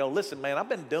me and I'm going to go, listen man, I've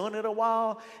been doing it a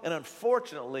while and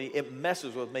unfortunately it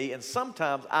messes with me and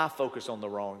sometimes I focus on the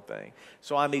wrong thing.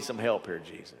 So I need some help here,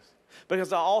 Jesus.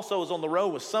 Because I also was on the road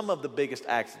with some of the biggest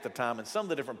acts at the time and some of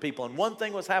the different people. And one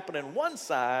thing was happening on one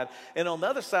side, and on the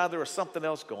other side there was something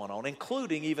else going on,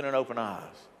 including even an open eyes.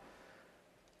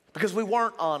 Because we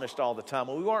weren't honest all the time,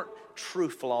 and we weren't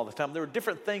truthful all the time. There were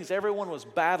different things everyone was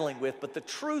battling with, but the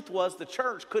truth was the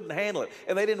church couldn't handle it,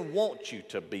 and they didn't want you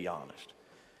to be honest.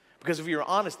 Because if you were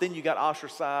honest, then you got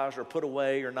ostracized or put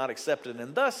away or not accepted,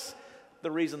 and thus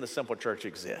the reason the Simple Church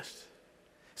exists.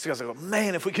 So guys go,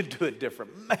 man, if we could do it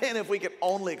different. Man, if we could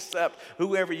only accept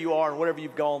whoever you are and whatever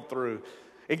you've gone through.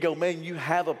 And go, man, you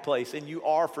have a place and you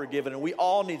are forgiven. And we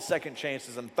all need second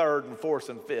chances and third and fourth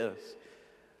and fifths.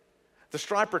 The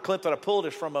Stryper clip that I pulled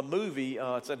is from a movie.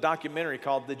 It's a documentary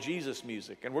called The Jesus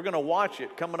Music. And we're going to watch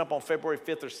it coming up on February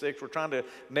 5th or 6th. We're trying to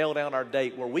nail down our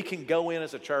date where we can go in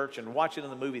as a church and watch it in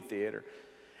the movie theater.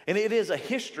 And it is a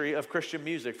history of Christian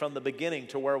music from the beginning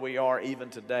to where we are even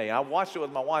today. I watched it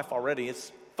with my wife already.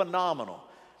 It's phenomenal.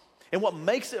 And what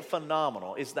makes it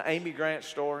phenomenal is the Amy Grant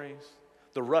stories,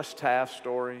 the Russ Taff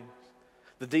stories,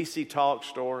 the DC Talk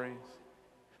stories,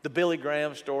 the Billy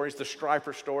Graham stories, the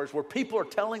Stryper stories, where people are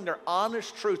telling their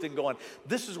honest truth and going,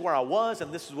 this is where I was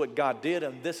and this is what God did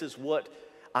and this is what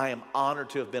I am honored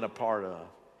to have been a part of.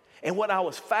 And what I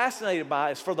was fascinated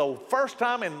by is for the first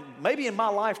time and maybe in my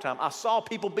lifetime, I saw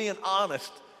people being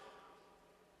honest.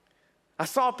 I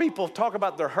saw people talk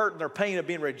about their hurt and their pain of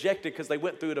being rejected because they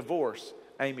went through a divorce.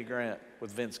 Amy Grant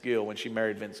with Vince Gill when she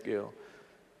married Vince Gill.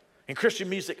 And Christian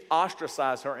music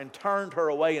ostracized her and turned her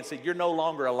away and said, you're no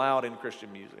longer allowed in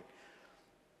Christian music.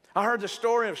 I heard the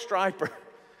story of Stryper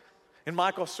and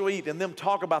Michael Sweet and them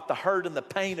talk about the hurt and the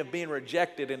pain of being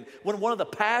rejected. And when one of the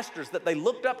pastors that they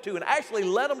looked up to and actually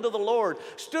led them to the Lord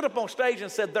stood up on stage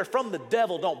and said, they're from the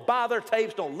devil, don't buy their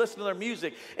tapes, don't listen to their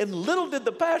music. And little did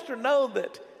the pastor know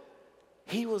that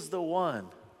he was the one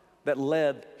that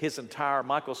led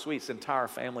Michael Sweet's entire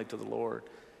family to the Lord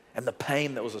and the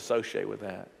pain that was associated with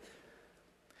that.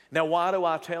 Now, why do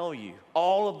I tell you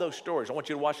all of those stories? I want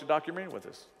you to watch the documentary with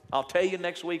us. I'll tell you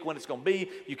next week when it's going to be.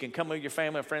 You can come with your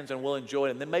family and friends and we'll enjoy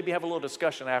it and then maybe have a little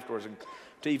discussion afterwards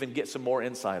to even get some more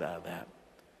insight out of that.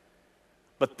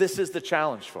 But this is the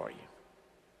challenge for you.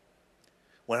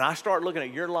 When I start looking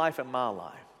at your life and my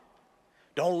life,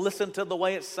 don't listen to the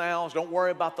way it sounds. Don't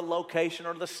worry about the location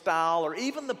or the style or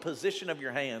even the position of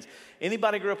your hands.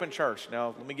 Anybody grew up in church?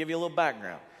 Now, let me give you a little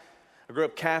background. I grew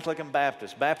up Catholic and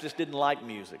Baptist. Baptist didn't like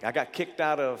music. I got kicked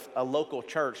out of a local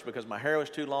church because my hair was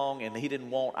too long and he didn't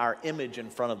want our image in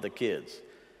front of the kids.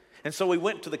 And so we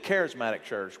went to the Charismatic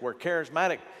church where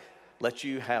Charismatic let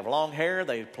you have long hair.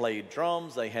 They played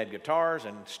drums, they had guitars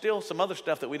and still some other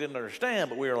stuff that we didn't understand,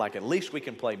 but we were like, at least we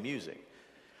can play music.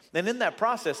 And in that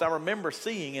process, I remember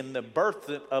seeing in the birth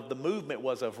of the movement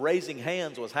was of raising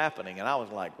hands was happening. And I was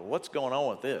like, well, what's going on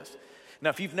with this? Now,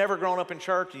 if you've never grown up in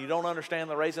church and you don't understand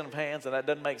the raising of hands and that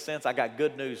doesn't make sense, I got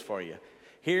good news for you.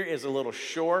 Here is a little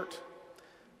short,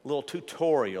 little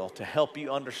tutorial to help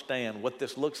you understand what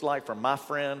this looks like from my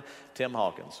friend, Tim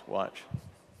Hawkins. Watch.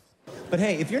 But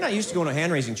hey, if you're not used to going to a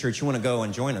hand-raising church, you want to go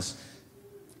and join us,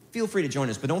 feel free to join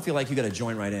us, but don't feel like you got to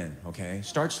join right in, okay?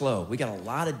 Start slow. We got a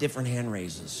lot of different hand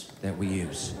raises that we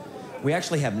use. We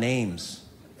actually have names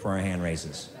for our hand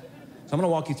raises. So I'm going to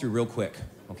walk you through real quick,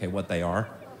 okay, what they are,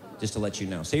 just to let you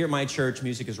know. Say you're at my church,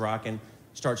 music is rocking.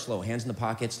 Start slow, hands in the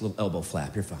pockets, little elbow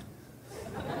flap, you're fine.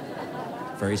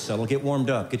 Very subtle. Get warmed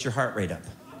up. Get your heart rate up.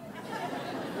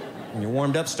 When you're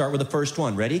warmed up, start with the first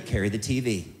one. Ready? Carry the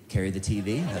TV. Carry the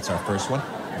TV. That's our first one.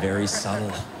 Very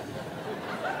subtle.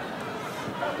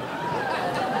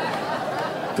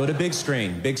 Go to big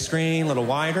screen. Big screen, a little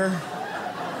wider.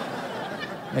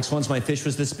 Next one's my fish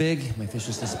was this big. My fish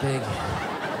was this big.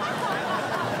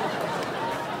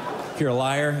 If you're a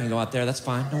liar, you can go out there. That's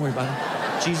fine. Don't worry about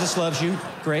it. Jesus loves you.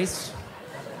 Grace.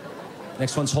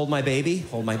 Next one's hold my baby.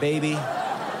 Hold my baby.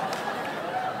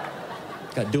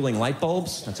 Got dueling light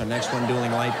bulbs. That's our next one,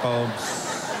 dueling light bulbs.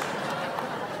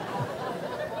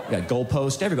 We got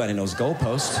goalpost. Everybody knows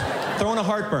goalpost. Throwing a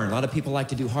heartburn. A lot of people like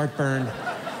to do heartburn.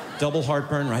 Double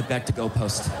heartburn, right back to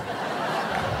goalpost.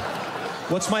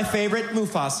 What's my favorite?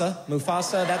 Mufasa.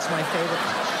 Mufasa, that's my favorite.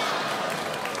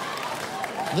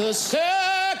 The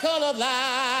circle of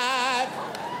life.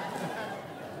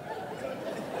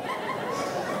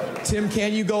 Tim,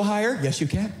 can you go higher? Yes, you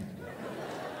can.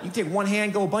 You can take one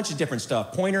hand, go a bunch of different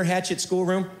stuff. Pointer, hatchet,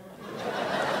 schoolroom.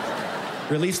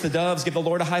 Release the doves, give the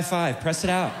Lord a high five, press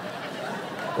it out.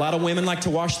 A lot of women like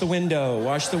to wash the window.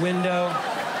 Wash the window.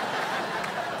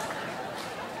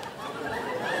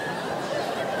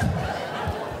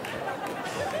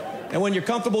 And when you're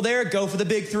comfortable there, go for the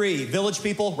big three. Village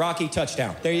people, Rocky,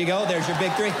 touchdown. There you go, there's your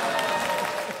big three.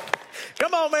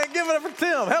 Come on, man, give it up for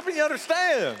Tim, helping you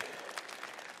understand.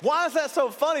 Why is that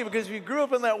so funny? Because if you grew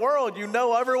up in that world, you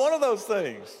know every one of those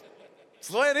things. It's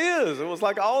the way it is. It was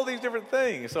like all these different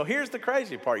things. So here's the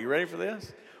crazy part. You ready for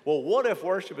this? Well, what if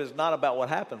worship is not about what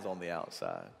happens on the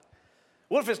outside?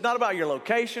 What if it's not about your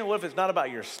location? What if it's not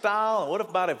about your style? And what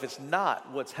about if it's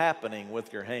not what's happening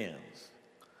with your hands?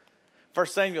 1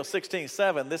 Samuel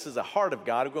 16:7, this is the heart of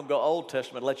God. We're going to go Old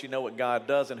Testament, let you know what God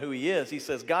does and who he is. He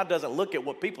says God doesn't look at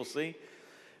what people see.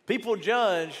 People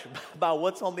judge by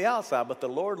what's on the outside, but the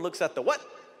Lord looks at the what?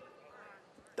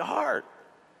 The heart.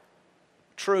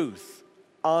 Truth,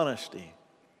 honesty.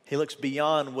 He looks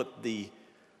beyond what the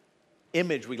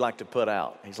image we like to put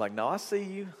out. He's like, no, I see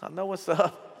you. I know what's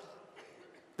up.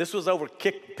 This was over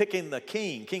picking the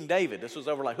king, King David. This was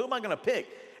over like, who am I going to pick?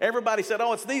 Everybody said,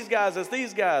 oh, it's these guys, it's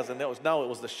these guys. And it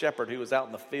was the shepherd who was out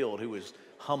in the field who was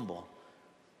humble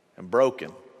and broken.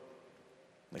 And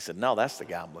they said, no, that's the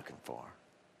guy I'm looking for.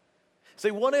 See,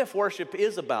 what if worship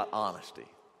is about honesty?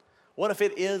 What if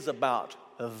it is about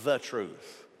the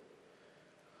truth?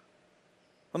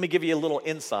 Let me give you a little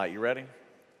insight. You ready?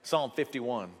 Psalm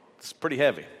 51. It's pretty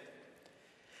heavy.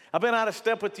 I've been out of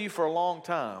step with you for a long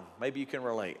time. Maybe you can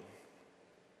relate.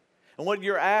 And what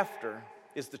you're after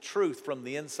is the truth from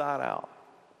the inside out.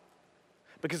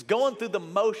 Because going through the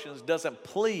motions doesn't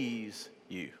please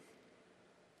you.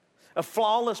 A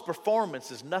flawless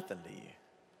performance is nothing to you.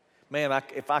 Man,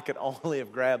 if I could only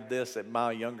have grabbed this at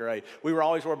my younger age. We were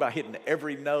always worried about hitting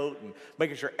every note and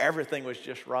making sure everything was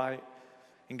just right.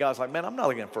 And God's like, man, I'm not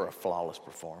looking for a flawless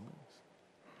performance.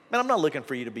 Man, I'm not looking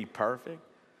for you to be perfect.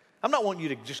 I'm not wanting you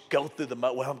to just go through the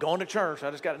mud. Well, I'm going to church. I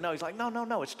just got to know. He's like,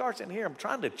 no. It starts in here. I'm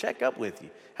trying to check up with you.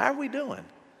 How are we doing?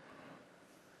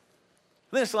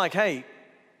 Then it's like, hey,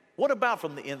 what about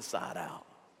from the inside out?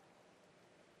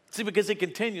 See, because it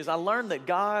continues. I learned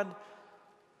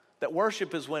that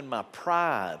worship is when my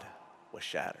pride was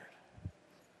shattered.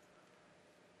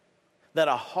 That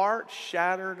a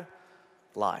heart-shattered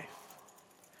life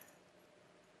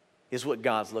is what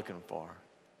God's looking for.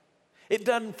 It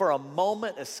doesn't for a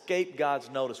moment escape God's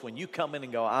notice when you come in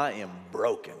and go, I am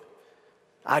broken.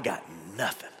 I got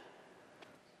nothing.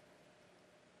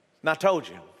 And I told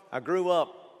you, I grew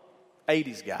up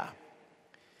 80s guy.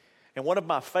 And one of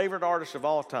my favorite artists of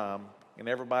all time, and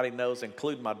everybody knows,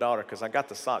 including my daughter, because I got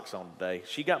the socks on today.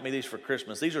 She got me these for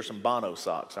Christmas. These are some Bono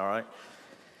socks, all right?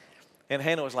 And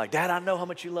Hannah was like, Dad, I know how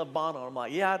much you love Bono. I'm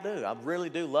like, yeah, I do. I really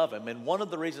do love him. And one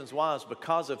of the reasons why is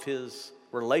because of his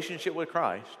relationship with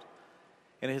Christ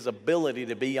and his ability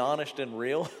to be honest and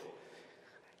real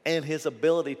and his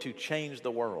ability to change the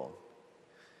world.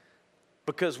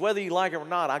 Because whether you like it or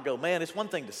not, I go, man, it's one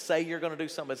thing to say you're going to do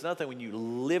something. It's another thing when you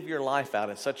live your life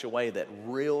out in such a way that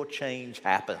real change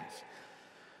happens.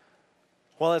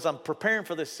 Well, as I'm preparing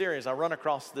for this series, I run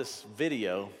across this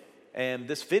video, and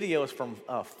this video is from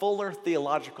Fuller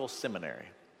Theological Seminary.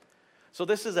 So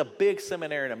this is a big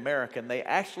seminary in America, and they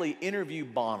actually interview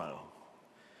Bono.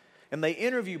 And they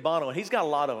interview Bono, and he's got a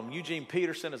lot of them. Eugene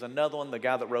Peterson is another one, the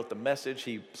guy that wrote The Message.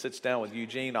 He sits down with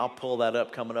Eugene. I'll pull that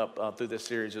up coming up through this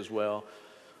series as well.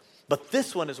 But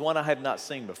this one is one I had not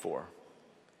seen before.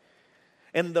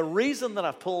 And the reason that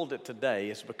I've pulled it today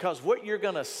is because what you're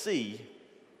going to see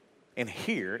and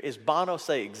hear is Bono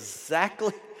say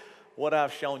exactly what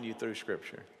I've shown you through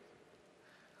Scripture.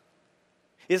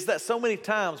 is that so many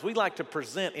times we like to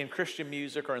present in Christian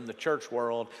music or in the church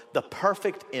world the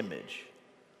perfect image.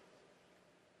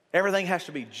 Everything has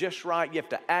to be just right. You have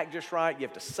to act just right. You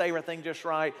have to say everything just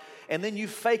right. And then you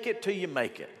fake it till you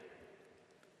make it.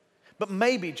 But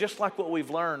maybe, just like what we've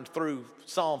learned through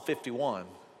Psalm 51,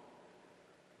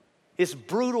 it's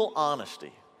brutal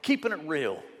honesty, keeping it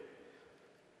real.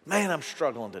 Man, I'm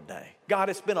struggling today. God,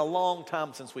 it's been a long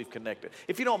time since we've connected.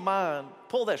 If you don't mind,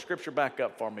 pull that scripture back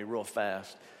up for me real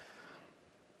fast.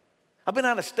 I've been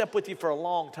out of step with you for a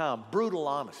long time. Brutal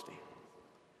honesty.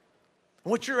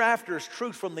 What you're after is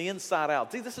truth from the inside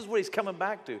out. See, this is what he's coming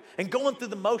back to. And going through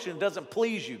the motion doesn't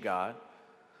please you, God.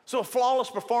 So a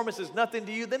flawless performance is nothing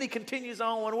to you. Then he continues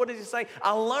on, and what does he say?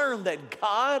 I learned that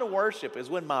God worship is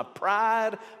when my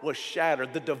pride was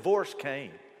shattered. The divorce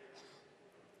came.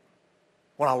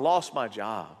 When I lost my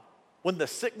job. When the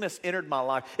sickness entered my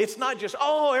life. It's not just,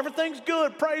 oh, everything's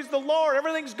good, praise the Lord,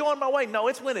 everything's going my way. No,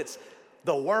 it's when it's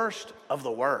the worst of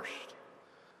the worst.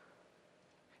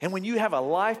 And when you have a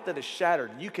life that is shattered,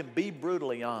 and you can be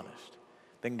brutally honest,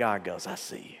 then God goes, I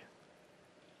see you.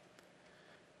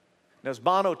 Now, as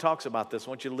Bono talks about this, I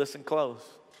want you to listen close.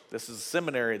 This is a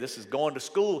seminary. This is going to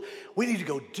school. We need to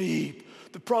go deep.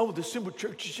 The problem with the simple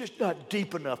church is just not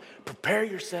deep enough. Prepare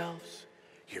yourselves.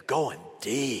 You're going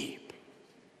deep.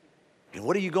 And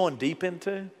what are you going deep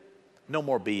into? No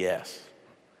more BS.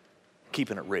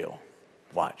 Keeping it real.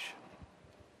 Watch.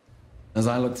 As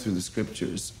I look through the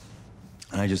scriptures,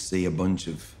 I just see a bunch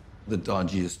of the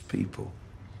dodgiest people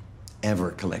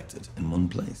ever collected in one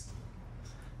place.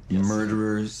 Yes.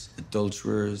 Murderers,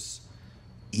 adulterers,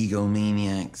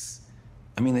 egomaniacs.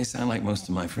 I mean, they sound like most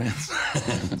of my friends.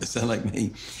 They sound like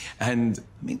me. And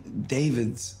I mean,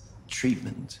 David's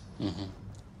treatment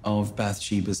of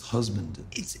Bathsheba's husband,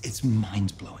 it's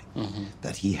mind-blowing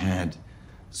that he had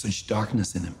such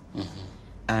darkness in him.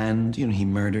 And, you know, he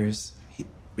murders,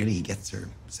 he gets her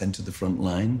sent to the front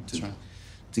line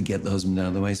to get the husband out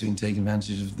of the way so he can take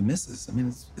advantage of the missus. I mean,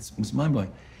 it's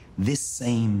mind-blowing. This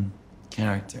same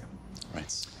character,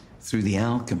 through the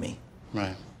alchemy,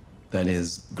 that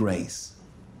is grace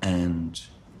and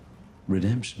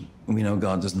redemption. We know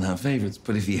God doesn't have favorites,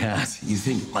 but if he had, you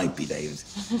think it might be David.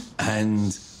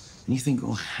 And you think,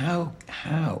 well, how?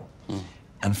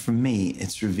 And for me,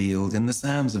 it's revealed in the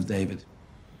Psalms of David,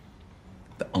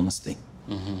 the honesty.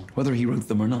 Whether he wrote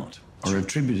them or not, or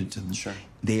attributed to them,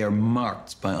 they are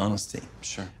marked by honesty.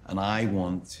 And I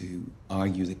want to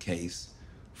argue the case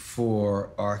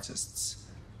for artists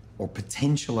or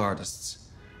potential artists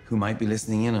who might be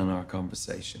listening in on our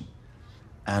conversation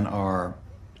and are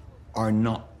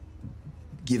not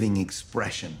giving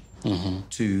expression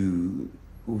to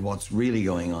what's really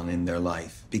going on in their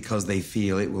life because they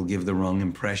feel it will give the wrong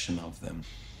impression of them.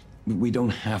 We don't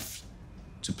have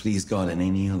to please God in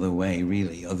any other way,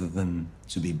 really, other than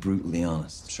to be brutally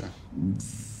honest.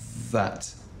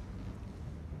 That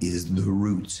is the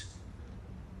root,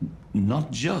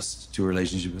 not just to a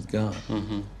relationship with God,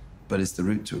 but it's the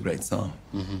root to a great song.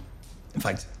 In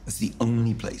fact, it's the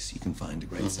only place you can find a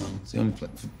great song. It's the only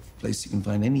place you can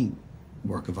find any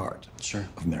work of art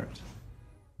of merit.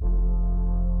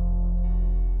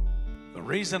 The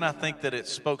reason I think that it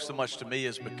spoke so much to me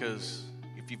is because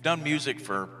if you've done music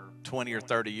for 20 or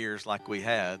 30 years like we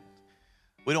had,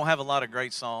 we don't have a lot of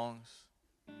great songs,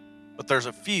 but there's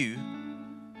a few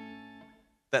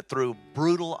that through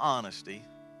brutal honesty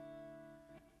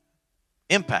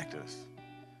impacted us.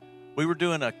 We were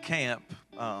doing a camp,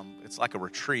 it's like a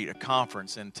retreat, a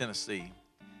conference in Tennessee.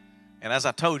 And as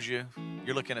I told you,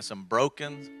 you're looking at some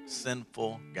broken,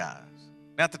 sinful guys.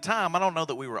 Now at the time, I don't know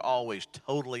that we were always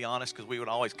totally honest because we would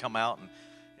always come out and,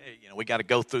 hey, you know, we got to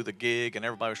go through the gig and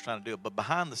everybody was trying to do it. But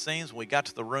behind the scenes, when we got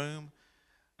to the room,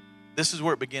 this is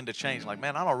where it began to change. Like,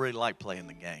 man, I don't really like playing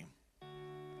the game.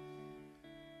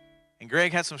 And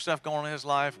Greg had some stuff going on in his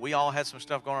life. We all had some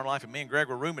stuff going on in our life. And me and Greg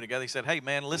were rooming together. He said, hey,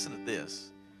 man, listen to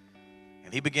this.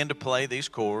 And he began to play these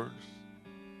chords.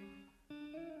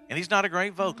 And he's not a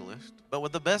great vocalist, but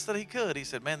with the best that he could, he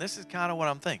said, man, this is kind of what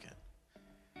I'm thinking.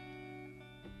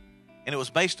 And it was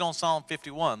based on Psalm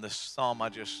 51, this psalm I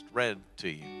just read to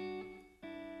you.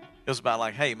 It was about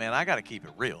like, hey, man, I got to keep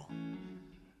it real.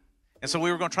 And so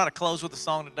we were going to try to close with a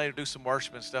song today to do some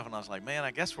worship and stuff. And I was like, man, I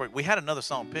guess we had another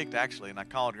song picked, actually. And I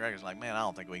called Greg. I was like, man, I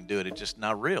don't think we can do it. It's just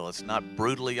not real. It's not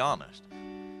brutally honest.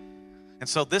 And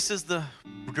so this is the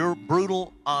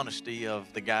brutal honesty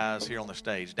of the guys here on the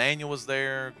stage. Daniel was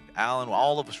there. Alan,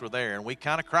 all of us were there. And we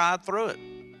kind of cried through it.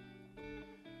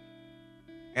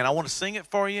 And I want to sing it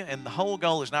for you. And the whole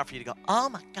goal is not for you to go, oh,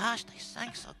 my gosh, they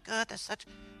sang so good. That's such.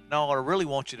 No, what I really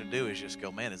want you to do is just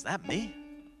go, man, is that me?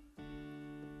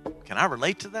 Can I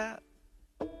relate to that?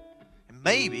 And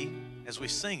maybe as we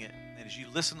sing it, and as you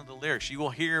listen to the lyrics, you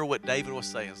will hear what David was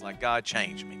saying. It's like, God,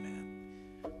 change me,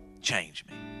 man. Change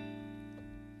me.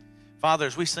 Father,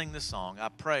 as we sing this song, I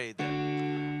pray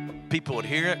that people would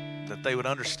hear it, that they would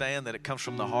understand that it comes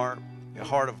from the heart, a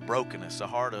heart of brokenness, a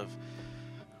heart of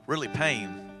really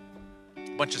pain.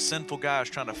 A bunch of sinful guys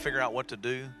trying to figure out what to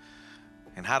do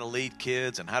and how to lead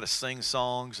kids and how to sing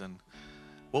songs. And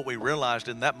what we realized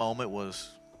in that moment was,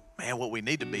 man, what we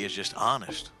need to be is just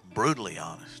honest, brutally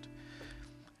honest.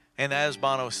 And as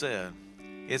Bono said,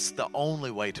 it's the only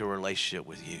way to a relationship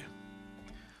with you.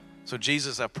 So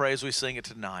Jesus, I pray as we sing it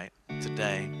today,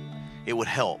 it would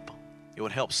help. It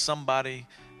would help somebody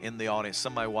in the audience,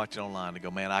 somebody watching online to go,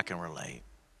 man, I can relate.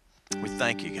 We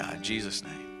thank you, God. In Jesus'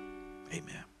 name,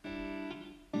 amen.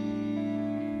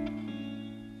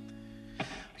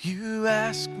 You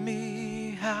ask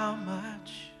me how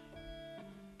much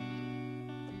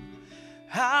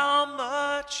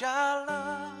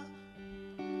I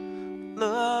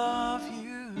love you.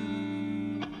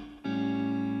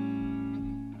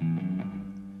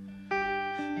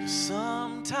 'Cause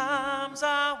sometimes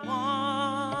I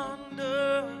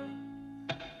wonder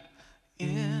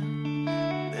in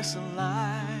this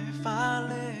life I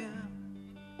live,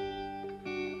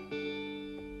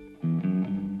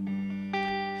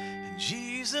 and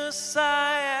Jesus,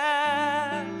 I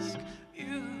ask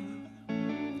you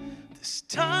this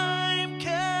time,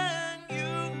 can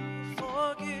you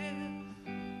forgive?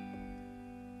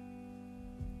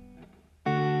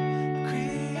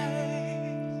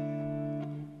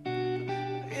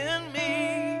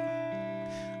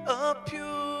 A pure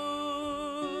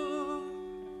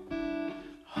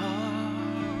heart,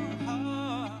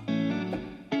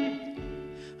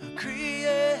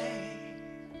 create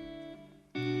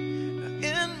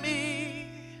in me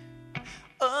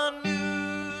a new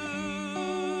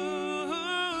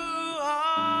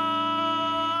heart,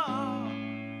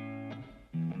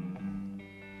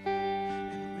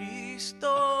 and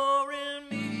restore in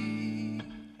me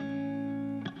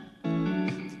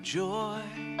the joy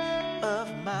of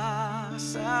my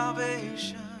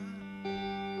salvation.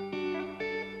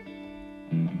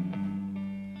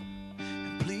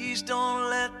 And please don't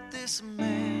let this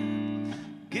man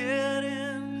get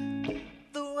in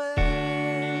the way.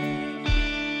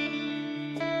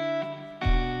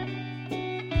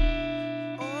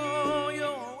 Oh,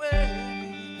 your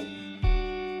way.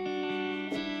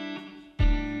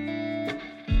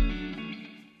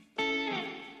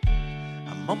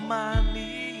 I'm on my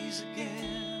knees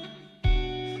again.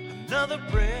 Another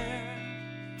prayer,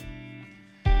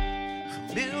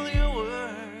 familiar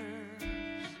words.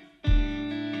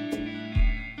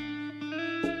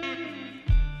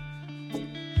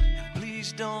 And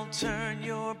please don't turn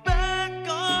your back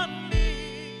on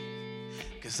me,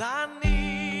 'cause I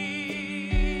need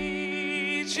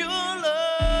your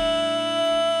love.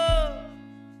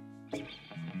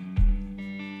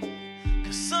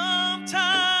 'Cause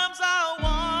sometimes I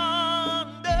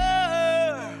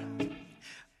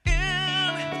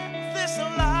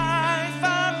life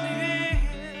I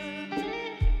live,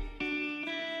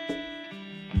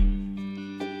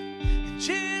 and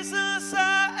Jesus, I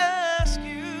ask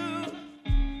you,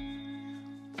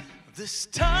 this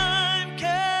time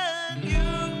can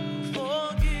you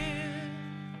forgive?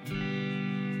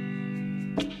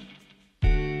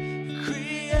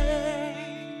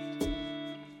 Create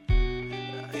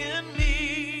in me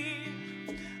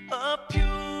a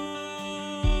pure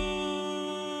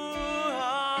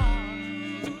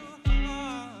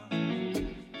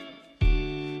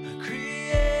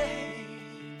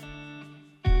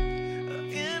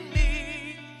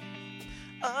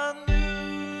a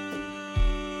new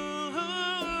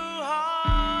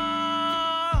heart,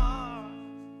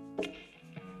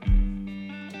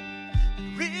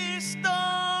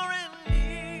 restore in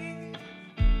me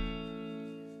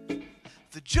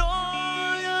the joy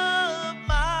of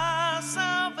my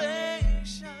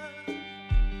salvation.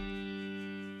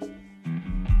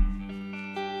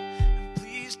 And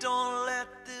please don't let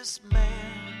this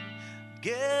man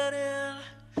get in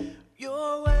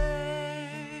your way.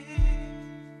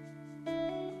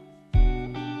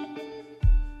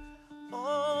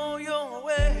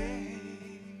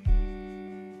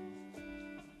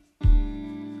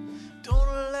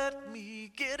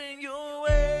 Get in your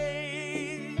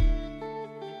way.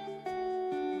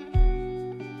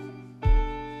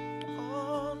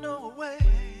 Oh, no way.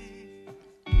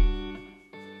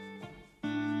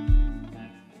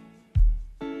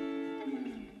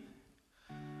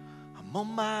 I'm on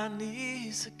my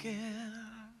knees again.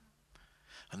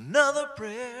 Another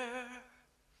prayer,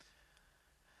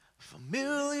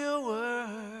 familiar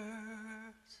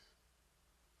words.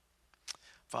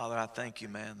 Father, I thank you,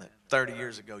 man, that 30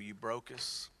 years ago you broke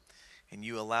us and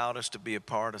you allowed us to be a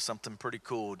part of something pretty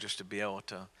cool, just to be able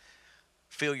to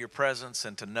feel your presence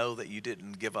and to know that you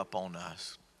didn't give up on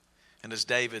us. And as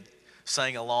David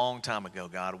sang a long time ago,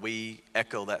 God, we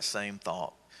echo that same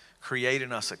thought. Create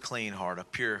in us a clean heart, a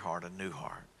pure heart, a new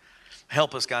heart.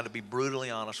 Help us, God, to be brutally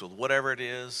honest with whatever it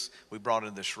is we brought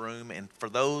in this room. And for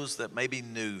those that may be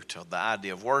new to the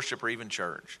idea of worship or even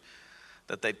church,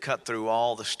 that they'd cut through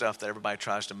all the stuff that everybody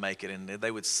tries to make it, and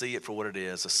they would see it for what it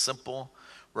is, a simple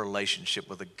relationship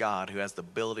with a God who has the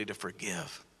ability to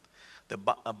forgive,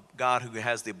 a God who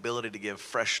has the ability to give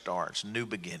fresh starts, new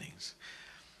beginnings,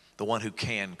 the one who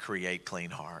can create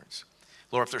clean hearts.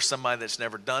 Lord, if there's somebody that's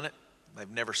never done it, they've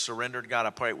never surrendered, God,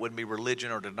 I pray it wouldn't be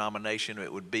religion or denomination.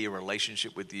 It would be a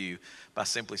relationship with you by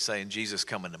simply saying, Jesus,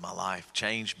 come into my life.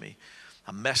 Change me.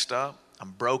 I'm messed up.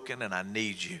 I'm broken, and I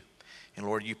need you. And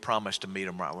Lord, you promised to meet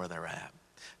them right where they're at.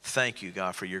 Thank you,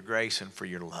 God, for your grace and for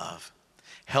your love.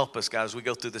 Help us, God, as we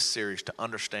go through this series to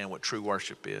understand what true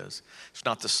worship is. It's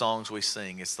not the songs we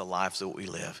sing, it's the lives that we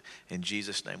live. In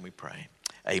Jesus' name we pray.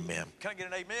 Amen. Can I get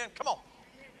an amen? Come on.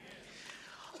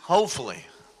 Hopefully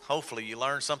you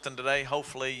learned something today.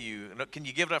 Can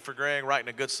you give it up for Greg writing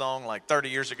a good song like 30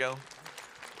 years ago?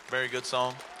 Very good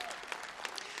song.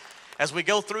 As we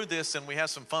go through this and we have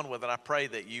some fun with it, I pray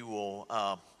that you will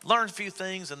learn a few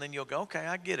things, and then you'll go, okay,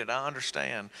 I get it. I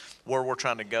understand where we're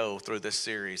trying to go through this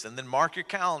series. And then mark your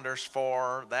calendars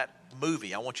for that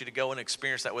movie. I want you to go and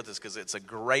experience that with us because it's a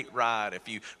great ride if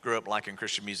you grew up liking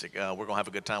Christian music. We're going to have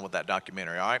a good time with that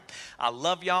documentary, all right? I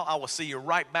love y'all. I will see you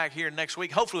right back here next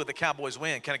week, hopefully with the Cowboys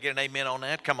win. Can I get an amen on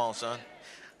that? Come on, son.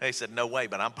 They said no way,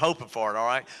 but I'm hoping for it, all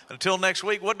right? Until next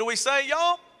week, what do we say,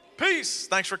 y'all? Peace.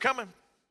 Thanks for coming.